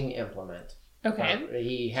bonking implement. Okay.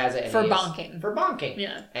 He has it. For bonking. For bonking.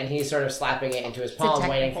 Yeah. And he's sort of slapping it into his palm,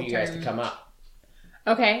 waiting for you guys to term. come up.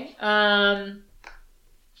 Okay.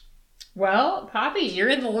 Well, Poppy, you're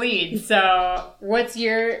in the lead. So, what's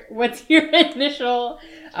your initial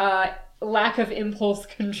lack of impulse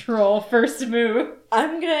control first move?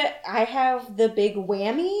 I have the big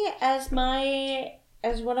whammy as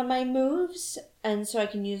one of my moves, and so I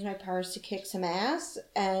can use my powers to kick some ass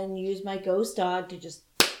and use my ghost dog to just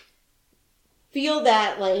feel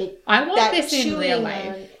that, like, I want that this in real chewing life.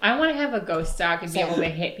 on- I want to have a ghost dog and be Same. able to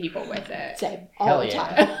hit people with it. Same. Hell All the yeah.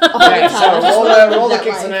 time. All Okay, the so time. I just roll love to that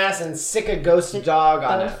kick life. some ass and sick a ghost dog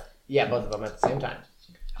on both? a... Yeah, both of them at the same time.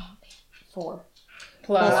 4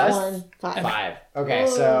 Plus plus 1, 5. 5. Okay,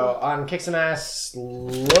 so on kick some ass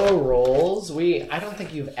slow rolls, I don't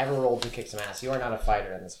think you've ever rolled to kick some ass. You are not a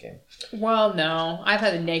fighter in this game. Well, no. I've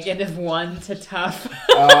had a -1 to tough.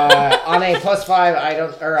 On a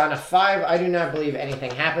 +5, on a 5, I do not believe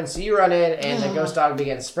anything happens. So you run in, and the ghost dog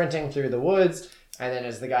begins sprinting through the woods. And then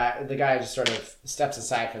as the guy just sort of steps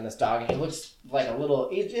aside from this dog, and he looks like a little.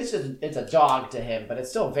 It's a dog to him, but it's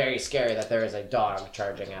still very scary that there is a dog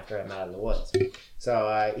charging after him out of the woods.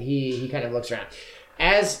 So he kind of looks around.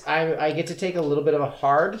 As I get to take a little bit of a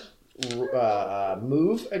hard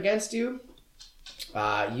move against you.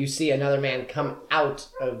 You see another man come out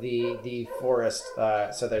of the forest.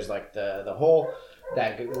 So there's like the hole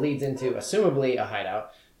that leads into, assumably, a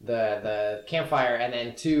hideout. The campfire, and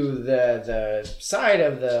then to the side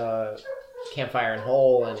of the campfire and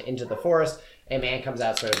hole and into the forest, a man comes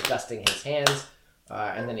out sort of dusting his hands,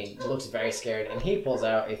 and then he looks very scared, and he pulls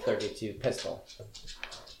out a .32 pistol.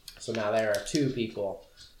 So now there are 2 people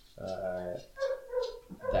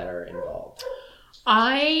that are involved.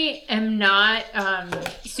 I am not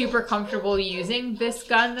super comfortable using this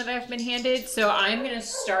gun that I've been handed, so I'm going to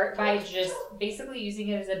start by just basically using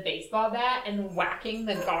it as a baseball bat and whacking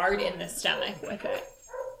the guard in the stomach with it.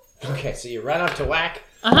 Okay, so you run up to whack.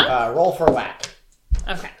 Uh-huh. Roll for whack.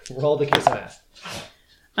 Okay. Roll to kick some ass.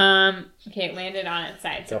 Okay, it landed on its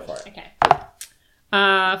side. Go for it. Okay.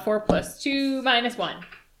 4 plus 2 minus 1.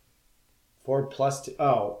 4 plus 2.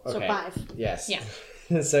 Oh, okay. So 5. Yes. Yeah.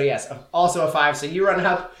 So yes, also a 5. So you run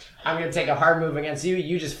up. I'm going to take a hard move against you.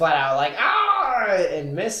 You just flat out like,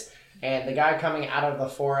 and miss. And the guy coming out of the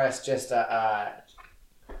forest just, I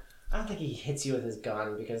don't think he hits you with his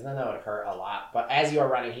gun because then that would hurt a lot. But as you are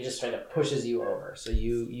running, he just straight up pushes you over. So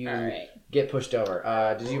you All right. get pushed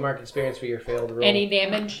over. Did you mark experience for your failed roll? Any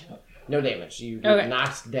damage? No damage. You get Okay.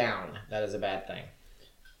 knocked down. That is a bad thing.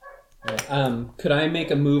 Could I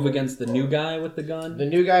make a move against the new guy with the gun? The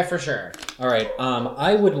new guy for sure. All right.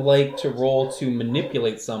 I would like to roll to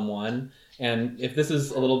manipulate someone, and if this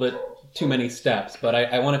is a little bit too many steps, but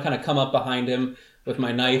I want to kind of come up behind him with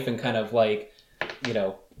my knife and kind of like,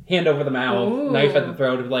 hand over the mouth, Ooh. knife at the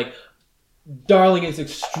throat, of like, darling, it's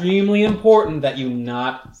extremely important that you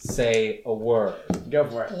not say a word. Go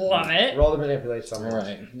for it. Love it. Roll to manipulate someone. All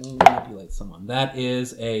right. Manipulate someone. That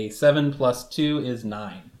is a 7 plus 2 is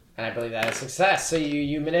 9. And I believe that is success. So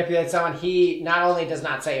you manipulate someone. He not only does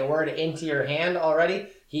not say a word into your hand already,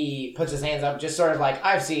 he puts his hands up just sort of like,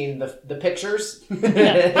 I've seen the pictures.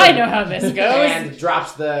 I know how this goes. And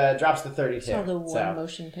drops the 32. So the one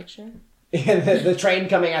motion picture. And the train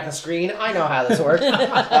coming at the screen. I know how this works.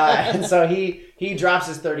 And so he drops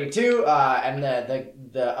his 32, and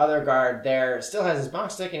the other guard there still has his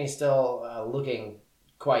box stick, and he's still looking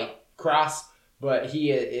quite cross. But it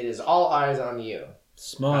is all eyes on you.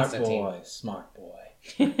 Smart Constantine. boy. Smart boy.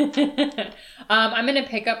 I'm gonna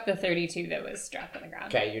pick up the 32 that was dropped on the ground.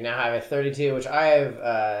 Okay, you now have a 32, which I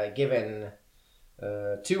have given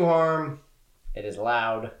 2 harm. It is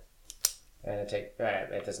loud, and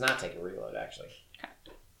it does not take a reload actually.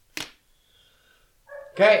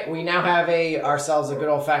 Okay, we now have ourselves a good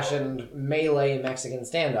old-fashioned melee Mexican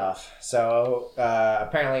standoff. So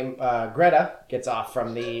apparently Greta gets up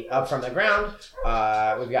from the ground.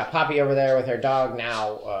 We've got Poppy over there with her dog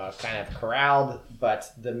now kind of corralled,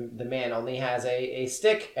 but the man only has a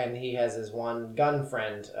stick, and he has his one gun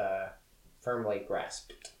friend firmly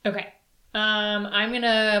grasped. Okay. I'm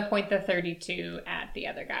gonna point the 32 at the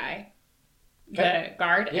other guy, Okay. the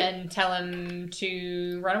guard, Yeah. and tell him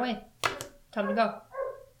to run away. Tell him to go.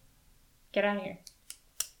 Get out of here.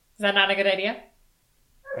 Is that not a good idea?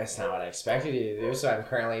 That's not what I expected you to do, so I'm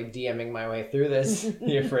currently DMing my way through this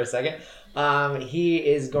here for a second. He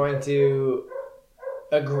is going to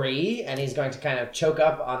agree, and he's going to kind of choke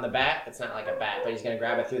up on the bat. It's not like a bat, but he's going to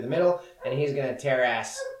grab it through the middle, and he's going to tear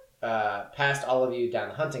ass past all of you down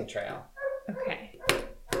the hunting trail. Okay.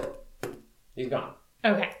 He's gone.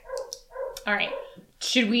 Okay. All right.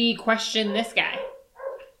 Should we question this guy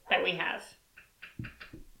that we have?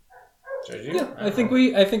 Should you? Yeah, I think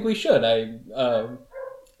we should.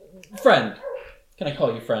 Friend. Can I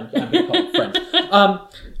call you friend? I'm gonna call you friend.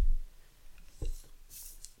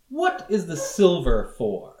 What is the silver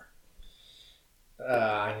for?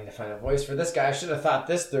 I need to find a voice for this guy. I should have thought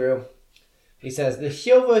this through. He says, the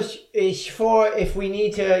silver is for if we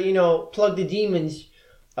need to, plug the demons,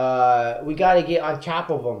 we got to get on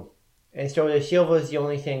top of them. And so the silver is the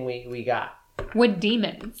only thing we got. What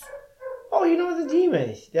demons? Oh, the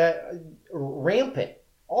demons. That rampant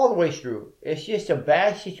all the way through. It's just a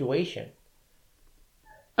bad situation.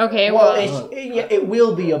 Okay, Well, well, it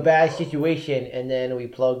will be a bad situation, and then we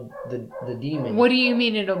plug the demons. what do you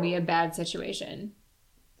mean it'll be a bad situation?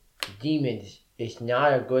 Demons. It's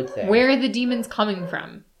not a good thing. Where are the demons coming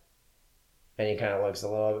from? And he kind of looks a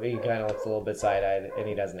little bit side-eyed, and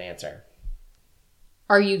he doesn't answer.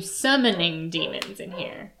 Are you summoning demons in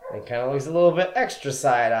here? He kind of looks a little bit extra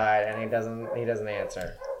side-eyed, and he doesn't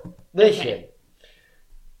answer. Listen,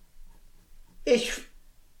 Okay.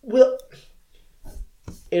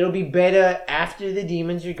 It'll be better after the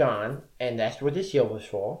demons are gone, and that's what the silver's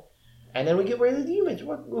for. And then we get rid of the demons.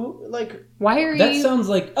 Why are That you... sounds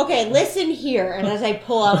like Okay, listen here, and as I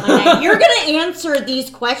pull out my knife, you're gonna answer these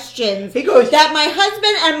questions He goes. that my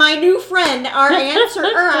husband and my new friend are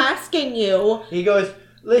asking you. He goes.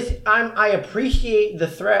 Listen, I appreciate the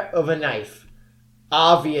threat of a knife,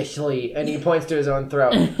 obviously, and he points to his own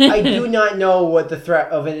throat. I do not know what the threat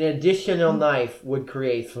of an additional knife would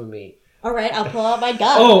create for me. All right, I'll pull out my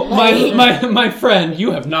gun. oh Like, my friend,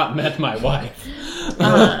 you have not met my wife.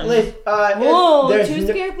 Listen, Whoa, there's too no-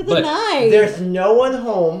 scared for the but knife. There's no one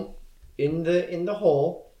home in the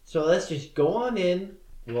hole, so let's just go on in.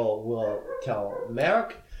 We'll tell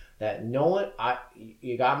Merrick that no one.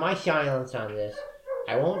 You got my silence on this.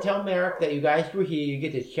 I won't tell Merrick that you guys were here. You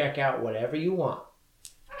get to check out whatever you want.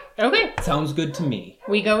 Okay, Sounds good to me.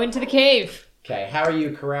 we go into the cave. Okay, how are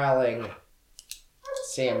you corralling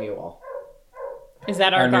Samuel? Is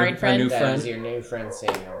that our Our new- guard our friend? new- That friend? is your new friend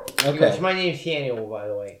Samuel. Okay. My name's Samuel, by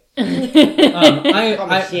the way. I Call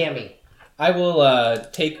me Sammy. I will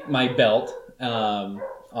take my belt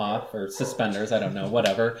off, or suspenders, I don't know,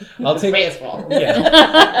 whatever. I'll take baseball.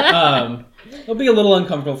 Yeah. It'll be a little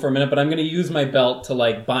uncomfortable for a minute, but I'm going to use my belt to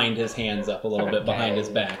like bind his hands up a little bit behind his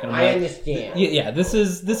back. And I'm I like, understand. yeah, this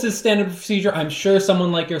is standard procedure. I'm sure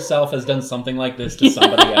someone like yourself has done something like this to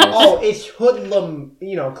somebody else. Oh, it's hoodlum,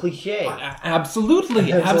 cliche.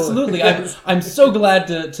 Absolutely. I'm so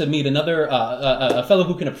glad to meet another a fellow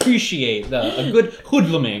who can appreciate a good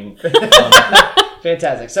hoodluming.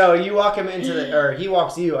 Fantastic. So you walk him or he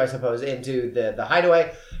walks you, I suppose, into the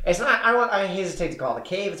hideaway. It's not. I hesitate to call it a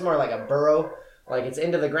cave. It's more like a burrow. Like it's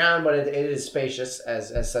into the ground, but it is spacious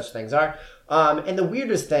as such things are. And the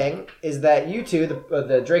weirdest thing is that you two,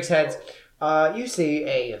 the Drake's Heads, you see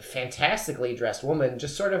a fantastically dressed woman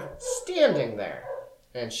just sort of standing there,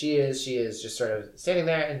 and she is just sort of standing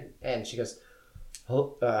there, and she goes,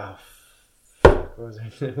 "Oh, what was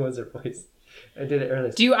her voice? I did it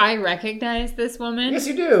earlier." Do I recognize this woman? Yes,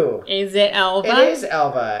 you do. Is it Elva? It is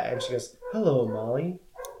Elva, and she goes, "Hello, Molly."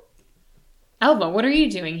 Elva, what are you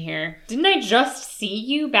doing here? Didn't I just see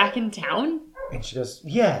you back in town? And she goes,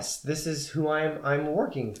 "Yes, this is who I'm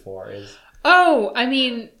working for." Oh, I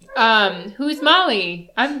mean, who's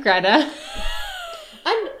Molly? I'm Greta.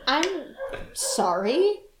 I'm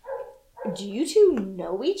sorry. Do you two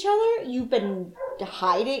know each other? You've been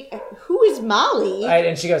hiding. Who is Molly?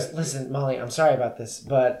 And she goes, "Listen, Molly, I'm sorry about this,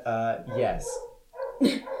 but yes."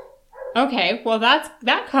 Okay, well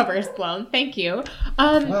that cover's blown. Thank you.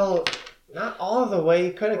 Well, not all of the way.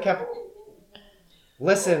 You could have kept.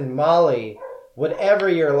 Listen, Molly, whatever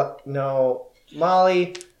your no,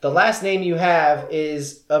 Molly, the last name you have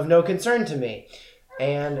is of no concern to me,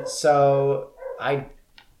 and so I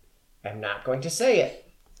am not going to say it.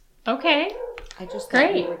 Okay. I just thought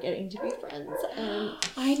Great. we were getting to be friends, and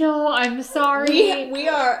I know. I'm sorry. we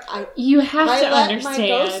are. You have I to let understand. my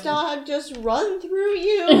ghost dog just run through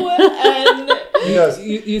you, and He goes,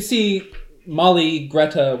 You see Molly,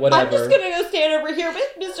 Greta, whatever. I'm just gonna go stand over here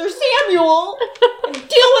with Mr. Samuel and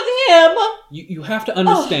deal with him. You have to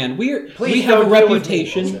understand. We "Please have a don't deal with me."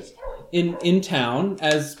 reputation in town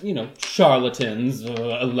as, charlatans,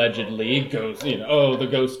 allegedly, ghosts, the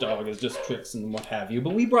ghost dog is just tricks and what have you.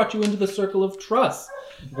 But we brought you into the circle of trust,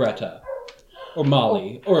 Greta. Or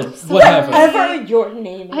Molly. Or whatever. Whatever your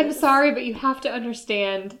name is. I'm sorry, but you have to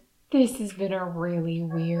understand. This has been a really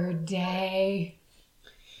weird day.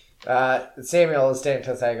 Samuel is standing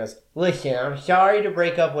to the side and goes, "Listen, I'm sorry to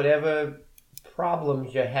break up whatever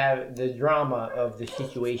problems you have, the drama of the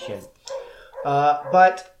situation.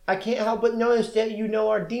 But I can't help but notice that you know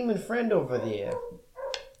our demon friend over there."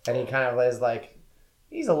 And he kind of is like,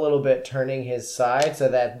 he's a little bit turning his side so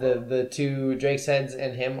that the two Drake's Heads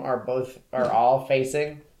and him are all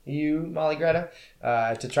facing you, Molly, Greta,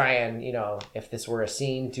 to try and, if this were a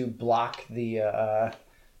scene, to block the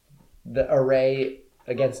array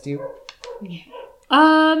against you.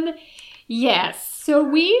 Yes. So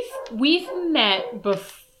we've met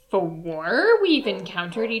before. We've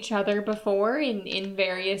encountered each other before in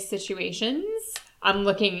various situations. I'm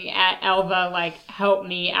looking at Elva like, help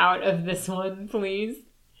me out of this one, please.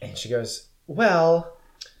 And she goes, "Well,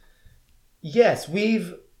 yes,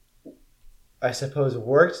 we've, I suppose,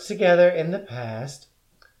 worked together in the past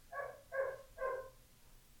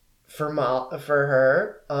for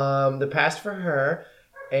her, the past for her,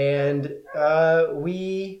 and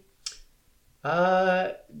we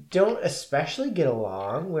don't especially get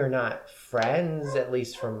along. We're not friends, at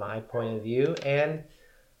least from my point of view, and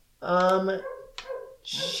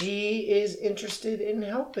she is interested in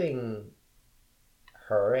helping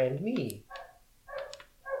her and me.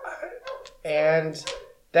 And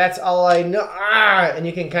that's all I know." And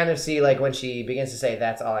you can kind of see, like, when she begins to say,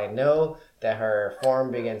 "That's all I know," that her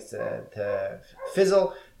form begins to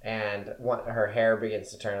fizzle, and her hair begins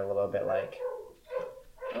to turn a little bit like,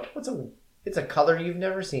 it's a color you've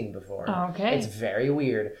never seen before. Okay. It's very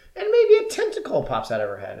weird. And maybe a tentacle pops out of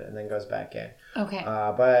her head and then goes back in. Okay.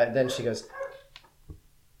 But then she goes,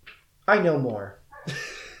 "I know more,"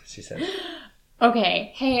 she said.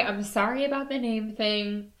 Okay. Hey, I'm sorry about the name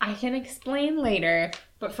thing. I can explain later.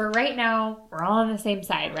 But for right now, we're all on the same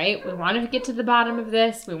side, right? We want to get to the bottom of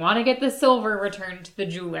this. We want to get the silver returned to the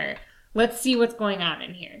jeweler. Let's see what's going on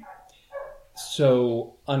in here.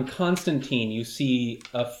 So on Constantine, you see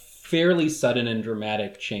a fairly sudden and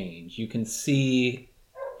dramatic change. You can see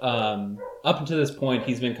up until this point,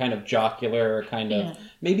 he's been kind of jocular,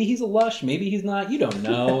 maybe he's a lush, maybe he's not. You don't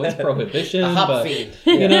know. It's prohibition, A hop but fiend.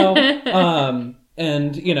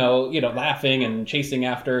 and laughing and chasing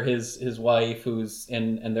after his wife, who's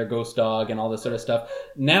and their ghost dog and all this sort of stuff.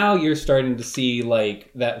 Now you're starting to see like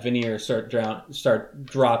that veneer start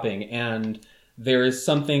dropping, and there is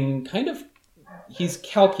something kind of he's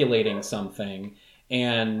calculating something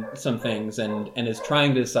and some things and is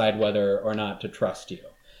trying to decide whether or not to trust you.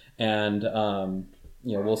 And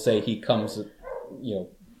we'll say he comes to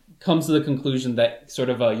the conclusion that sort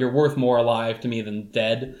of you're worth more alive to me than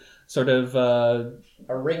dead, sort of a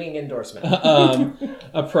ringing endorsement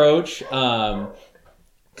approach.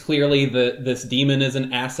 Clearly, this demon is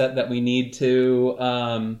an asset that we need to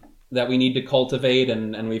cultivate,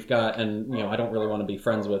 and we've got, I don't really want to be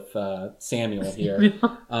friends with Samuel here,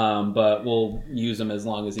 but we'll use him as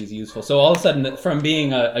long as he's useful. So all of a sudden, from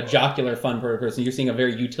being a jocular, fun person, you're seeing a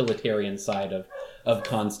very utilitarian side of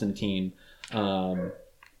Constantine.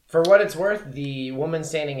 For what it's worth, the woman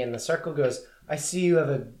standing in the circle goes, "I see you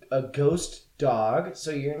have a ghost dog,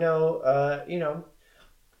 so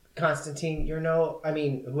Constantine,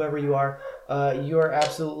 whoever you are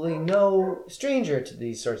absolutely no stranger to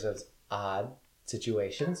these sorts of odd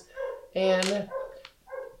situations. And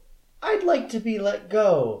I'd like to be let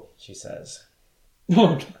go," she says.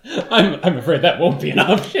 Oh, I'm afraid that won't be an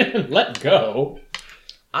option. Let go.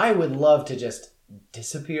 "I would love to just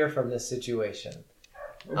disappear from this situation.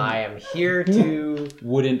 I am here to..."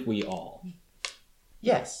 Wouldn't we all?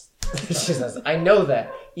 "Yes." She says, "I know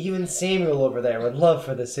that. Even Samuel over there would love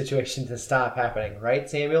for this situation to stop happening. Right,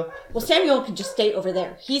 Samuel?" Well, Samuel can just stay over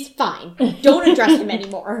there. He's fine. Don't address him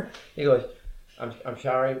anymore. He goes, I'm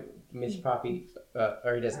sorry, Miss Poppy."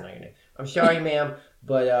 Or he doesn't know your name. "I'm sorry, ma'am,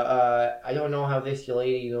 but I don't know how this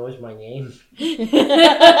lady knows my name."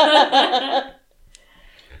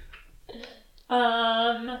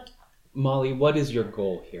 Molly, what is your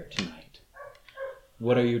goal here tonight?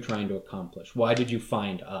 What are you trying to accomplish? Why did you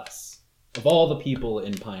find us? Of all the people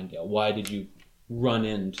in Pinedale, why did you run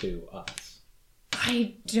into us?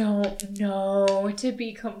 I don't know, to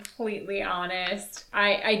be completely honest.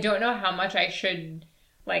 I don't know how much I should,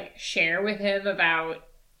 share with him about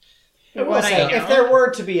what I know. If there were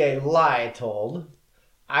to be a lie told,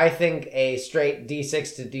 I think a straight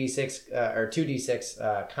D6 to D6 or 2D6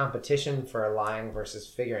 competition for lying versus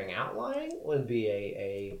figuring out lying would be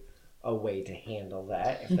a way to handle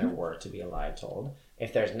that if there were to be a lie told.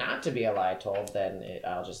 If there's not to be a lie told, then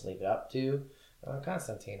I'll just leave it up to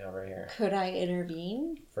Constantine over here. Could I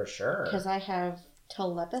intervene? For sure. Because I have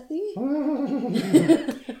telepathy?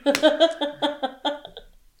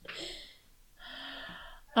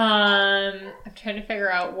 I'm trying to figure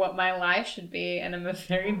out what my lie should be, and I'm a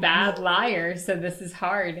very bad liar, so this is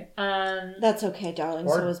hard. That's okay, darling.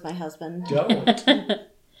 So is my husband. Don't.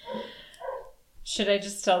 Should I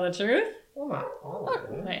just tell the truth? Well, not all of it.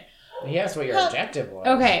 Okay. He asked what your objective was.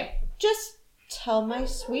 Okay. Just tell my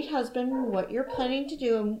sweet husband what you're planning to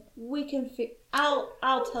do, and we can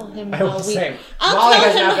I'll tell him how we. Molly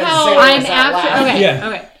has not been saying I'm this out after. loud. Okay. Yeah.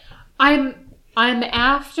 Okay. I'm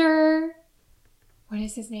after. What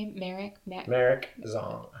is his name? Merrick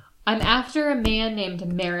Zong. I'm after a man named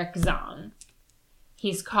Merrick Zong.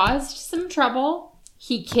 He's caused some trouble.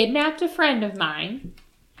 He kidnapped a friend of mine,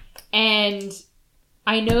 and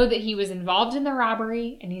I know that he was involved in the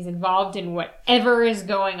robbery, and he's involved in whatever is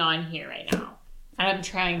going on here right now. And I'm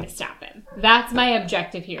trying to stop him. That's my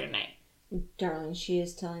objective here tonight. Darling, she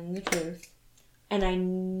is telling the truth. And I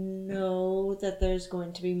know that there's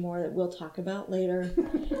going to be more that we'll talk about later.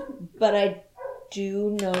 But I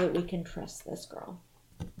do know that we can trust this girl.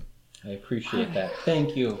 I appreciate that.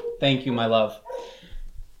 Thank you. Thank you, my love.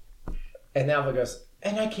 And Alva goes,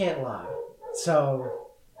 "And I can't lie. So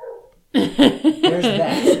there's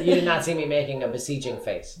that." You did not see me making a beseeching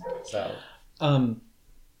face. So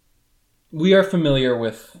we are familiar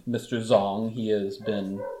with Mr. Zong. He has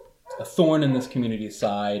been a thorn in this community's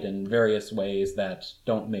side in various ways that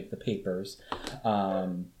don't make the papers.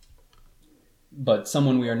 But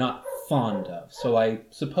someone we are not fond of. So I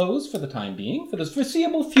suppose for the time being, for the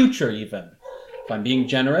foreseeable future even, if I'm being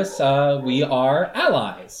generous, we are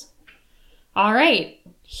allies. All right.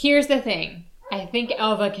 Here's the thing. I think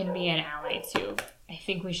Elva can be an ally too. I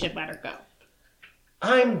think we should let her go.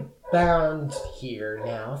 I'm bound here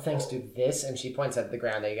now, thanks to this. And she points at the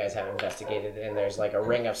ground that you guys have investigated, and there's like a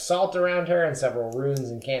ring of salt around her and several runes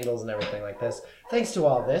and candles and everything like this. Thanks to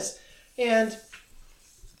all this. And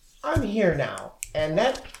I'm here now. And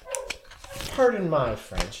that, pardon my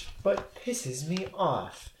French, but pisses me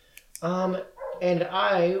off. And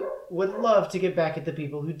I would love to get back at the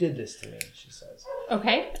people who did this to me, she says.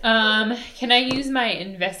 Okay. Can I use my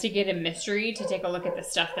investigative mystery to take a look at the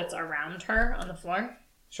stuff that's around her on the floor?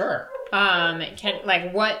 Sure. Can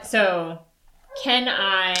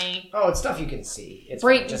I... Oh, it's stuff you can see. It's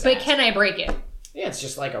break? just But ask. can I break it? Yeah, it's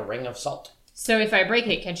just like a ring of salt. So if I break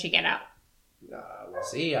it, can she get out? We'll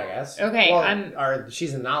see, I guess. Okay, Well,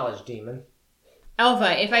 she's a knowledge demon.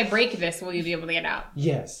 Elva, if I break this, will you be able to get out?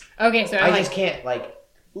 Yes. Okay, so I just can't,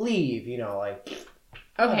 leave,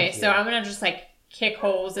 Okay, so Yeah. I'm gonna just kick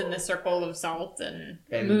holes in the circle of salt and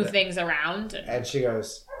And move things around. And she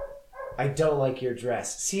goes, I don't like your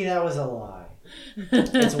dress. See, that was a lie.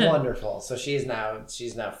 It's wonderful. So she's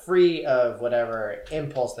now free of whatever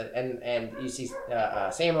impulse that, and you see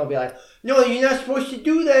Samuel be like, no, you're not supposed to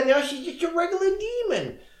do that. Now she's just a regular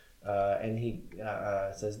demon. And he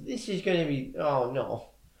says, this is going to be, oh no,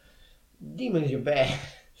 demons are bad.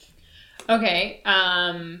 Okay,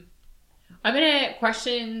 I'm gonna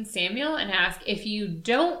question Samuel and ask, if you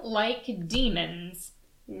don't like demons,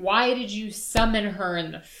 why did you summon her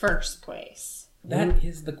in the first place? That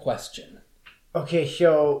is the question. Okay,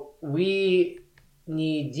 so we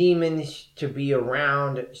need demons to be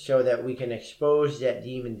around so that we can expose that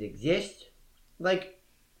demons exist.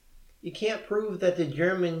 You can't prove that the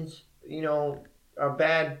Germans, are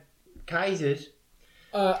bad Kaisers.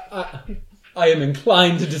 I am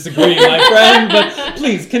inclined to disagree, my friend, but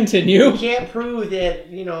please continue. You can't prove that,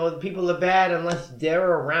 people are bad unless they're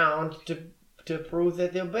around to prove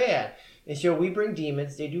that they're bad. And so we bring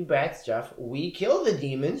demons, they do bad stuff, we kill the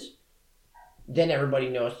demons, then everybody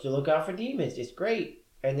knows to look out for demons. It's great.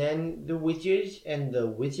 And then the witches and the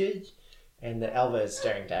wizards, and the Elva is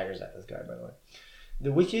staring daggers at this guy, by the way.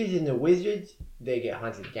 The witches and the wizards, they get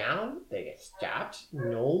hunted down, they get stopped,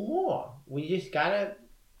 no more. We just gotta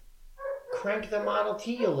crank the Model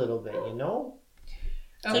T a little bit, So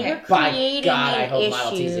Okay. you're By creating God, I an hope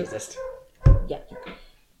Model Ts issue. exist. Yeah.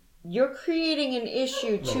 You're creating an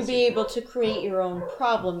issue to be able to create your own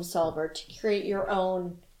problem solver, to create your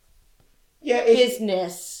own Yeah,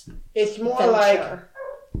 business it's more venture. like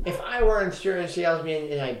if I were an insurance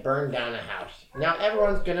salesman and I burned down a house. Now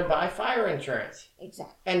everyone's going to buy fire insurance.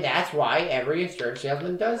 Exactly. And that's why every insurance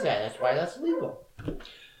salesman does that. That's why that's legal.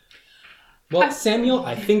 Well, Samuel,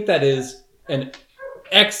 I think that is an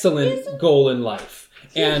excellent goal in life.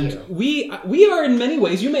 And we are in many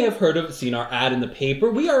ways, you may have seen our ad in the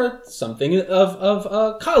paper. We are something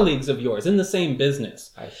of colleagues of yours in the same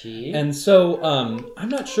business. I see. And so I'm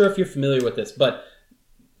not sure if you're familiar with this, but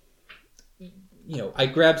I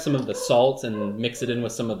grab some of the salt and mix it in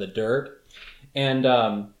with some of the dirt. And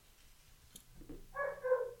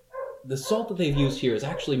the salt that they've used here is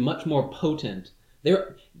actually much more potent.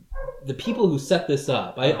 The people who set this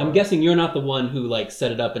up, I'm guessing you're not the one who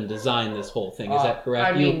set it up and designed this whole thing. Is that correct?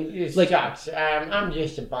 I mean, it's shucks. I'm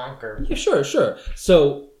just a bonker. Yeah, sure.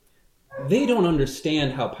 So they don't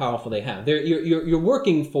understand how powerful they have. You're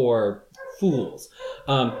working for fools.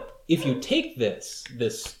 If you take this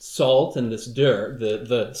salt and this dirt,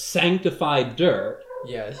 the sanctified dirt,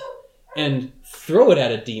 Yes. and throw it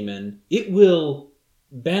at a demon, it will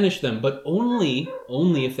banish them, but only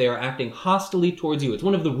if they are acting hostilely towards you. It's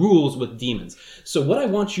one of the rules with demons. So what I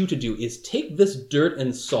want you to do is take this dirt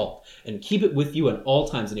and salt and keep it with you at all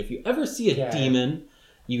times. And if you ever see a demon,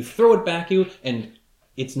 you throw it back at you, and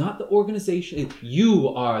it's not the organization, you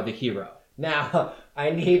are the hero. Now, I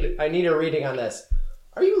need a reading on this.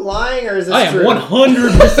 Are you lying or is this I am true?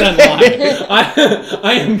 100%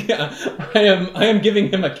 lying. I am giving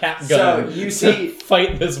him a cat gun So, you see- to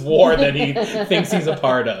fight this war that he thinks he's a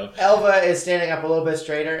part of. Elva is standing up a little bit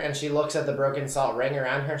straighter and she looks at the broken salt ring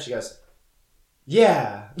around her and she goes,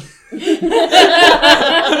 yeah.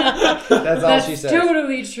 That's all she says.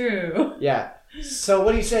 Totally true. Yeah. So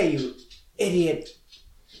what do you say, you idiot?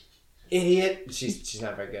 Idiot. She's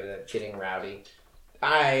not very good at getting rowdy.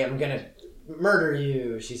 I am gonna murder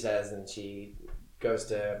you, she says, and she goes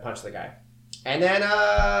to punch the guy. And then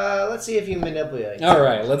let's see if you manipulate. All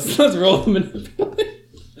right, let's roll the manipulate.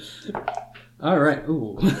 All right,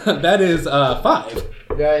 ooh, that is 5. Is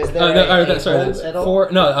there That's 4.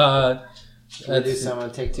 4. No, Should we do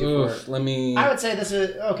someone take 2 oof, for? let me. I would say this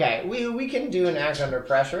is okay. We can do an act under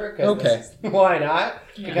pressure. Cause Okay. Why not?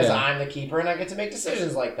 Because Yeah. I'm the keeper and I get to make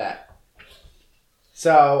decisions like that.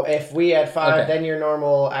 So if we had 5, Okay. then your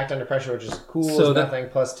normal act under pressure, which is cool, So is that- nothing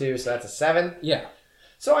plus 2, so that's a 7. Yeah.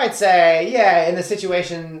 So I'd say, yeah, in the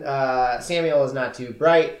situation, Samuel is not too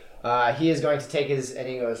bright. He is going to take and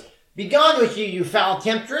he goes, "Be gone with you, you foul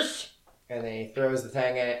temptress!" And then he throws the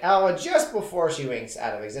thing at Elva just before she winks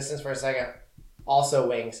out of existence for a second. Also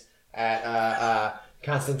winks at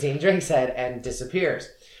Constantine Drakeshead and disappears.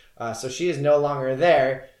 So she is no longer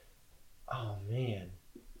there. Oh, man.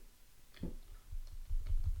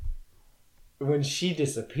 When she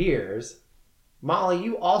disappears, Molly,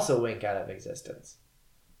 you also wink out of existence.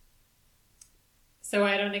 So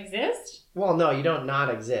I don't exist? Well, no, you don't not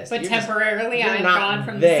exist. But You're just- temporarily you're I'm not gone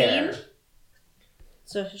from there. the scene?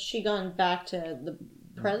 So has she gone back to the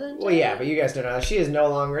present? Well, yeah, but you guys don't know. She is no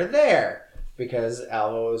longer there because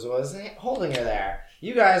Alva was holding her there.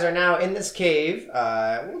 You guys are now in this cave.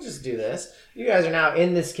 We'll just do this. You guys are now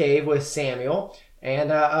in this cave with Samuel, and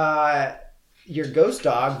your ghost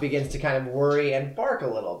dog begins to kind of worry and bark a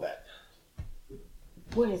little bit.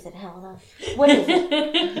 What is it, Helena? What is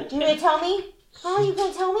it? You gonna tell me? Oh, you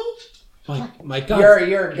gonna tell me? My God.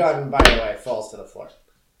 Your gun, by the way, falls to the floor.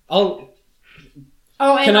 I'll...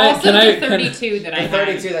 Oh, and also the 32 that I The had.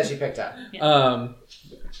 32 that she picked up.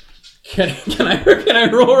 Can I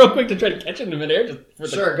roll real quick to try to catch it in midair? Just for the...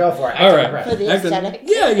 Sure, go for it. All right. Act For the aesthetic.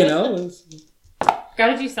 Yeah, you know.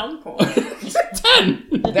 Gotta do something cool.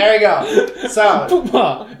 10! There you go. So,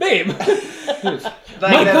 Babe!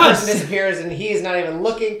 like the person disappears and he is not even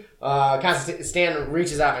looking. Stan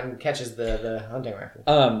reaches out and catches the hunting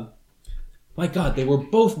rifle. My God, they were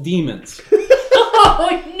both demons.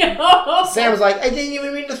 Oh no! Sam was like, I didn't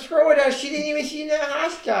even mean to throw it at her. She didn't even seem that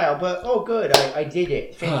hostile. But, oh good, I did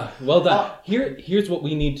it. Well done. Here's what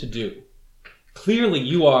we need to do. Clearly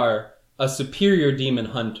you are a superior demon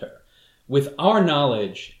hunter. With our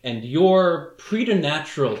knowledge and your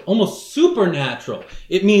preternatural, almost supernatural,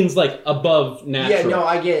 it means like above natural. Yeah, no,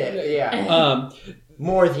 I get it. Yeah.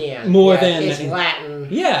 More than. It's Latin.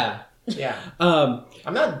 Yeah. Yeah.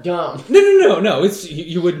 I'm not dumb. No. It's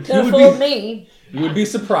you would me. You would be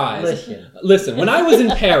surprised. Listen. When I was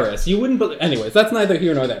in Paris, you wouldn't believe. Anyways, that's neither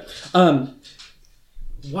here nor there.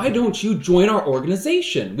 Why don't you join our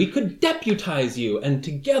organization? We could deputize you, and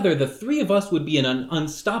together the three of us would be an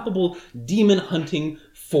unstoppable demon hunting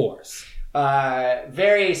force.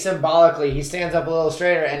 Very symbolically, he stands up a little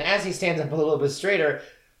straighter, and as he stands up a little bit straighter,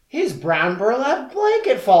 his brown burlap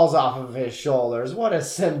blanket falls off of his shoulders. What a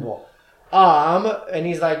symbol. And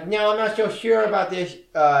he's like, no, I'm not so sure about this.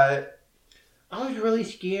 I was really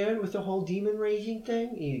scared with the whole demon raising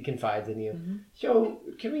thing. He confides in you. Mm-hmm. So,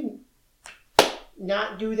 can we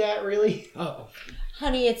not do that, really? Oh.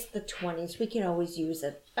 Honey, it's the 20s. We can always use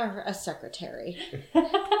a secretary.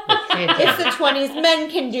 It's the 20s. Men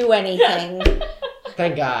can do anything.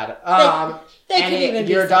 Thank God. They can even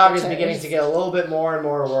your be dog is secretaries. beginning to get a little bit more and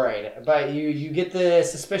more worried. But you get the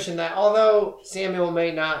suspicion that although Samuel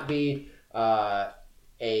may not be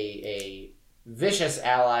a vicious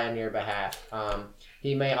ally on your behalf,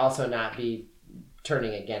 he may also not be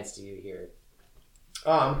turning against you here.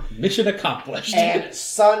 Mission accomplished. And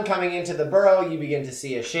sun coming into the burrow, you begin to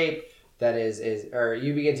see a shape that or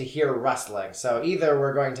you begin to hear rustling. So either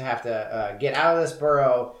we're going to have to get out of this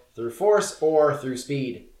burrow through force or through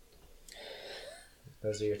speed.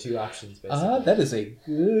 Those are your two options, basically. That is a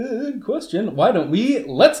good question. Why don't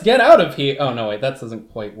let's get out of here. Oh, no, wait, that doesn't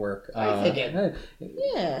quite work. I think it...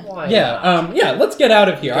 Yeah. Why not? Let's get out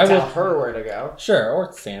of here. I will tell her where to go. Sure,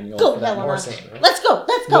 or Samuel. Go, for that Helena. More Samuel. Let's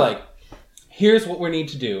go. Here's what we need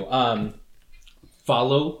to do.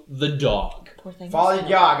 Follow the dog. Poor thing. Follow the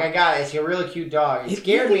dog. I got it. It's a really cute dog. It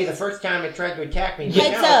scared me the first time it tried to attack me.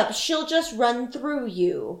 Heads up. She'll just run through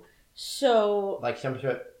you. So... Like some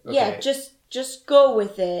sort... Okay. Yeah, just go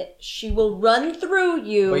with it. She will run through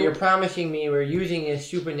you. But you're promising me we're using this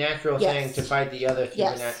supernatural thing to fight the other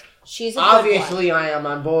supernatural... Yes. She's a Obviously, good one. I am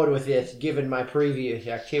on board with this, given my previous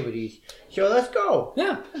activities. So let's go.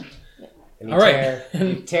 Yeah. And you All right.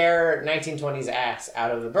 you tear 1920's ass out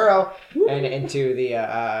of the burrow and into the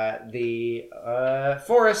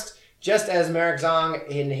forest, just as Merrick Zong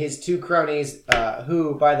and his two cronies,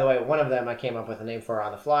 who, by the way, one of them I came up with a name for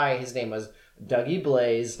on the fly. His name was Dougie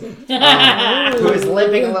Blaze, who is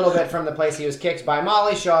limping a little bit from the place he was kicked by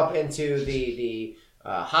Molly, show up into the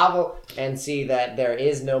hovel and see that there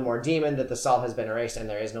is no more demon, that the salt has been erased, and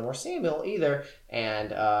there is no more Samuel either.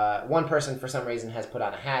 And one person, for some reason, has put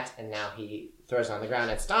on a hat, and now he throws it on the ground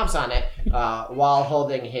and stomps on it while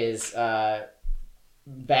holding his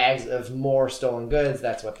bags of more stolen goods.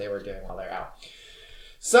 That's what they were doing while they're out.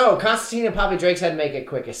 So, Constantine and Poppy Drakeshead make a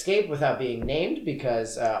quick escape without being named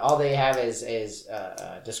because all they have is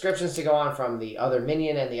descriptions to go on from the other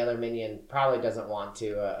minion, and the other minion probably doesn't want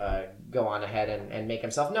to go on ahead and make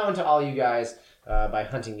himself known to all you guys by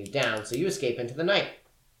hunting you down. So you escape into the night.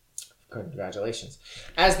 Congratulations.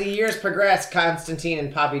 As the years progress, Constantine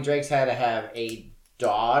and Poppy Drakeshead have a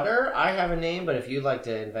daughter. I have a name, but if you'd like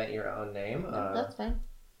to invent your own name. No, that's fine.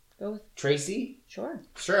 Go with Tracy? Sure.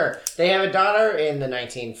 They have a daughter in the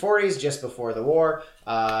 1940s, just before the war,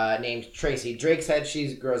 named Tracy Drakeshead.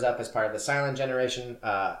 She grows up as part of the silent generation.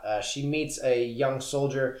 She meets a young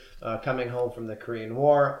soldier coming home from the Korean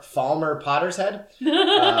War, Falmer Pottershead.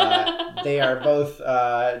 They are both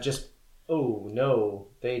just... Oh, no.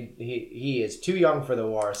 He is too young for the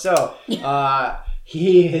war. So,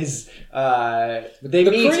 he is...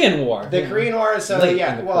 Korean War. The Korean War, so Late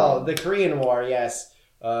yeah, in the well, Korean. the Korean War, yes.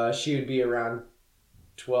 She would be around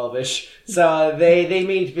 12-ish. So they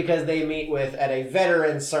meet because they meet at a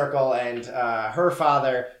veteran circle, and her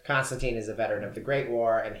father, Constantine, is a veteran of the Great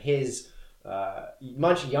War, and his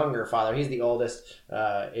much younger father, he's the oldest,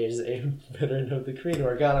 is a veteran of the Korean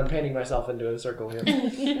War. God, I'm painting myself into a circle here.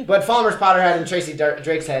 But Falmer's Potterhead and Tracy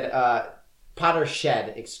Drake's Head,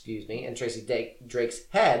 Pottershed, excuse me, and Tracy Drake's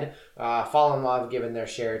Head fall in love given their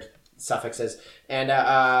shared suffixes,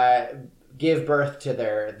 and give birth to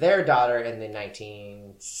their daughter in the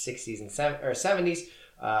 1960s and 70s,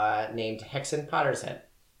 named Hexen Pottershead.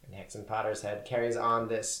 And Hexen Pottershead carries on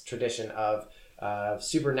this tradition of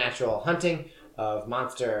supernatural hunting, of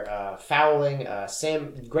monster fouling.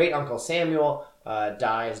 Great Uncle Samuel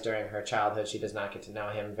dies during her childhood. She does not get to know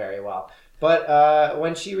him very well. But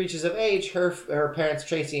when she reaches of age, her parents,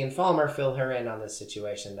 Tracy and Falmer, fill her in on this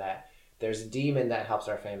situation that there's a demon that helps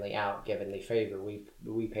our family out, given the favor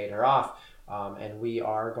we paid her off. And we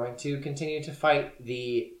are going to continue to fight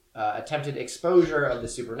the attempted exposure of the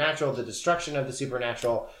supernatural, the destruction of the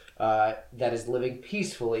supernatural that is living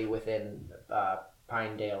peacefully within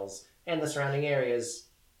Pinedale's and the surrounding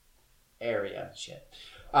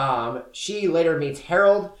She later meets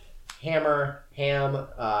Harold, Ham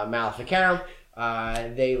Maleficarum.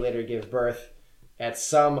 They later give birth at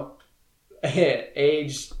some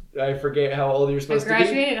age. I forget how old you're supposed to be. I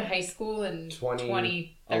graduated high school in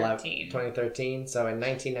 2013. So in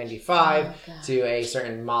 1995 to a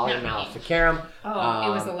certain Molly Maleficarum. It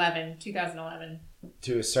was 2011.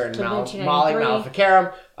 To a certain Molly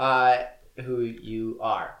Maleficarum, who you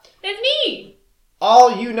are. That's me!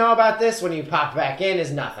 All you know about this when you pop back in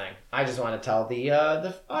is nothing. I just want to tell the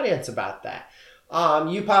audience about that.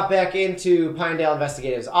 You pop back into Pinedale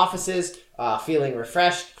Investigative's offices, feeling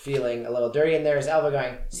refreshed, feeling a little dirty, and there's Elva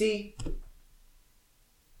going, see?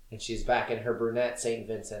 And she's back in her brunette St.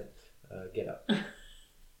 Vincent get up.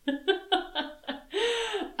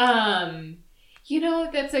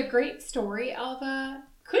 That's a great story, Elva.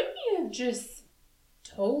 Couldn't you have just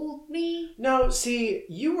told me? No, see,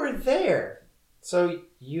 you were there. So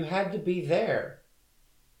you had to be there.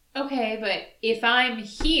 Okay, but if I'm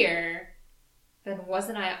here, then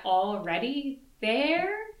wasn't I already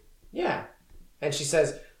there? Yeah. And she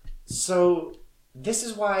says, so this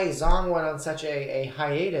is why Zong went on such a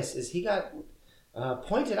hiatus, is he got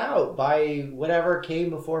pointed out by whatever came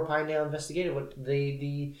before Pinedale Investigative, what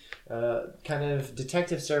the kind of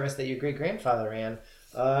detective service that your great-grandfather ran,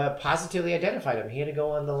 positively identified him. He had to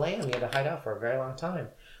go on the lam. He had to hide out for a very long time,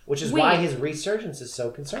 which is why his resurgence is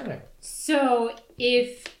so concerning. So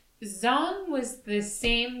if Zong was the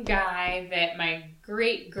same guy that my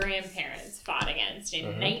great-grandparents fought against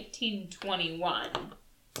in 1921,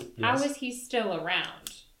 how is he still around?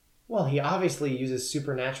 Well, he obviously uses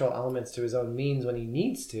supernatural elements to his own means when he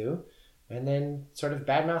needs to, and then sort of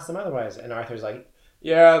badmouths them otherwise. And Arthur's like,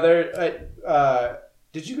 yeah,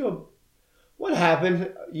 did you go... What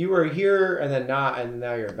happened? You were here and then not, and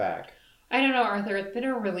now you're back. I don't know, Arthur. It's been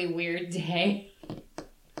a really weird day.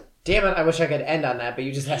 Damn it, I wish I could end on that, but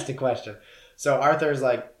you just asked a question. So Arthur's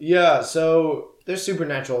like, yeah, so there's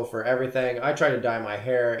supernatural for everything. I tried to dye my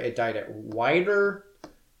hair. It dyed it whiter.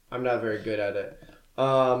 I'm not very good at it.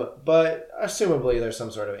 But assumably there's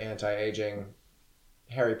some sort of anti-aging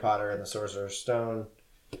Harry Potter and the Sorcerer's Stone.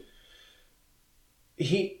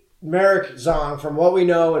 Merrick Zong, from what we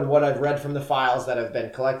know and what I've read from the files that have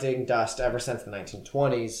been collecting dust ever since the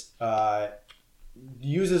 1920s,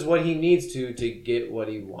 uses what he needs to get what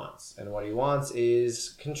he wants. And what he wants is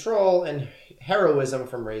control and heroism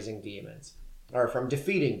from raising demons. Or from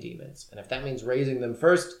defeating demons. And if that means raising them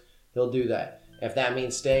first, he'll do that. If that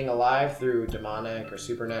means staying alive through demonic or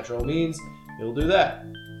supernatural means, he'll do that.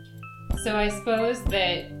 So I suppose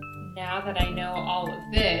that now that I know all of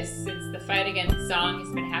this, since the fight against Zong has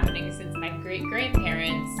been happening since my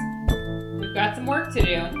great-grandparents, we've got some work to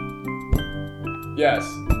do. Yes.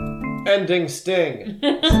 Ending Sting.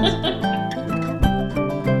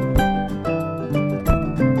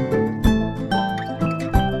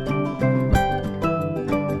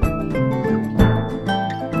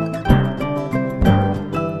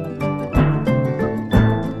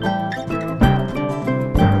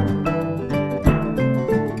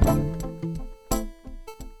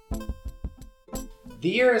 The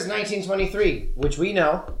year is 1923, which we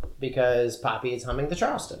know because Poppy is humming the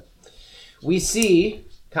Charleston. We see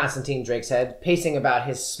Constantine Drake's Head pacing about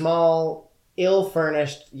his small,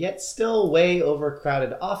 ill-furnished, yet still way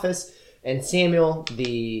overcrowded office, and Samuel,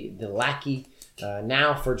 the lackey,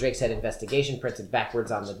 now for Drake's Head investigation, printed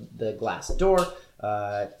backwards on the glass door,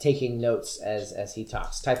 taking notes as he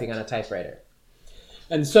talks, typing on a typewriter.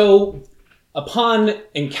 And so upon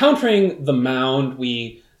encountering the mound,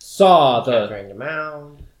 we saw Capturing the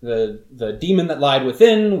mound. the demon that lied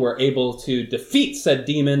within. We're able to defeat said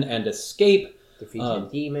demon and escape. Defeat the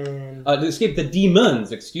demon. To escape the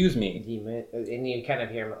demons, excuse me. Demon. And you kind of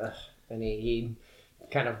hear him, ugh, and he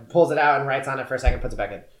kind of pulls it out and writes on it for a second, puts it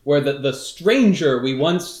back in. Where the stranger we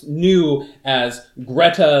once knew as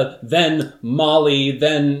Greta, then Molly,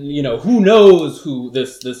 then, who knows who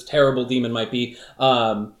this terrible demon might be,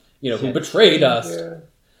 who betrayed us,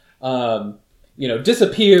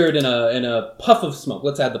 disappeared in a puff of smoke.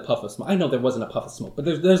 Let's add the puff of smoke. I know there wasn't a puff of smoke, but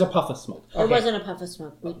there's a puff of smoke. There wasn't a puff of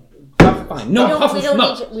smoke. Fine, no puff of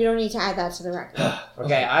smoke. We don't need to add that to the record.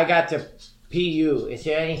 Okay, I got to PU. Is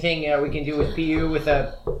there anything we can do with PU with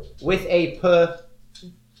a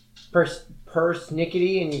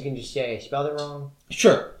persnickety, and you can just say I spelled it wrong?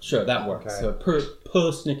 Sure, that works. Okay. So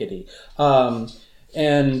persnickety.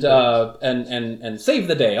 And save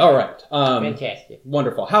the day. All right. Fantastic.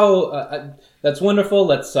 Wonderful. How? That's wonderful.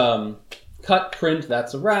 Let's cut, print.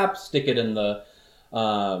 That's a wrap. Stick it in the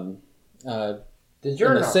journal.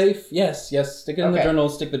 In the safe. Yes. Stick it in the Okay. journal.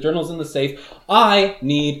 Stick the journals in the safe. I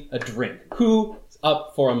need a drink. Who's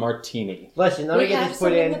up for a martini? Listen, let me We get have this some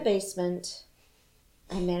put in in. the basement.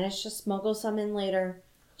 I managed to smuggle some in later.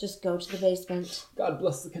 Just go to the basement. God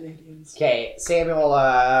bless the Canadians. Okay, Samuel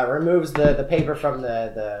removes the paper from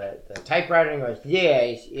the typewriter and goes, yeah,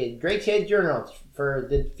 it's great head journal for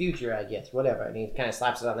the future, I guess, whatever. And he kind of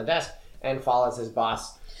slaps it on the desk and follows his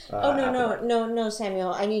boss. No,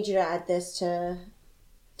 Samuel. I need you to add this to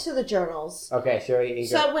the journals. Okay, so he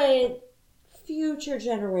So that way, future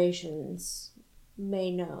generations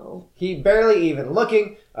may know. He barely even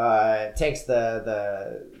looking, takes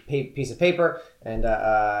the piece of paper and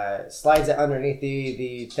slides it underneath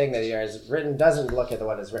the thing that he has written, doesn't look at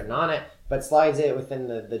what is written on it, but slides it within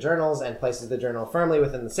the journals and places the journal firmly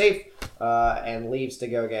within the safe, and leaves to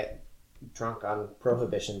go get drunk on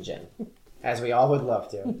Prohibition gin, as we all would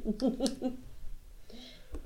love to.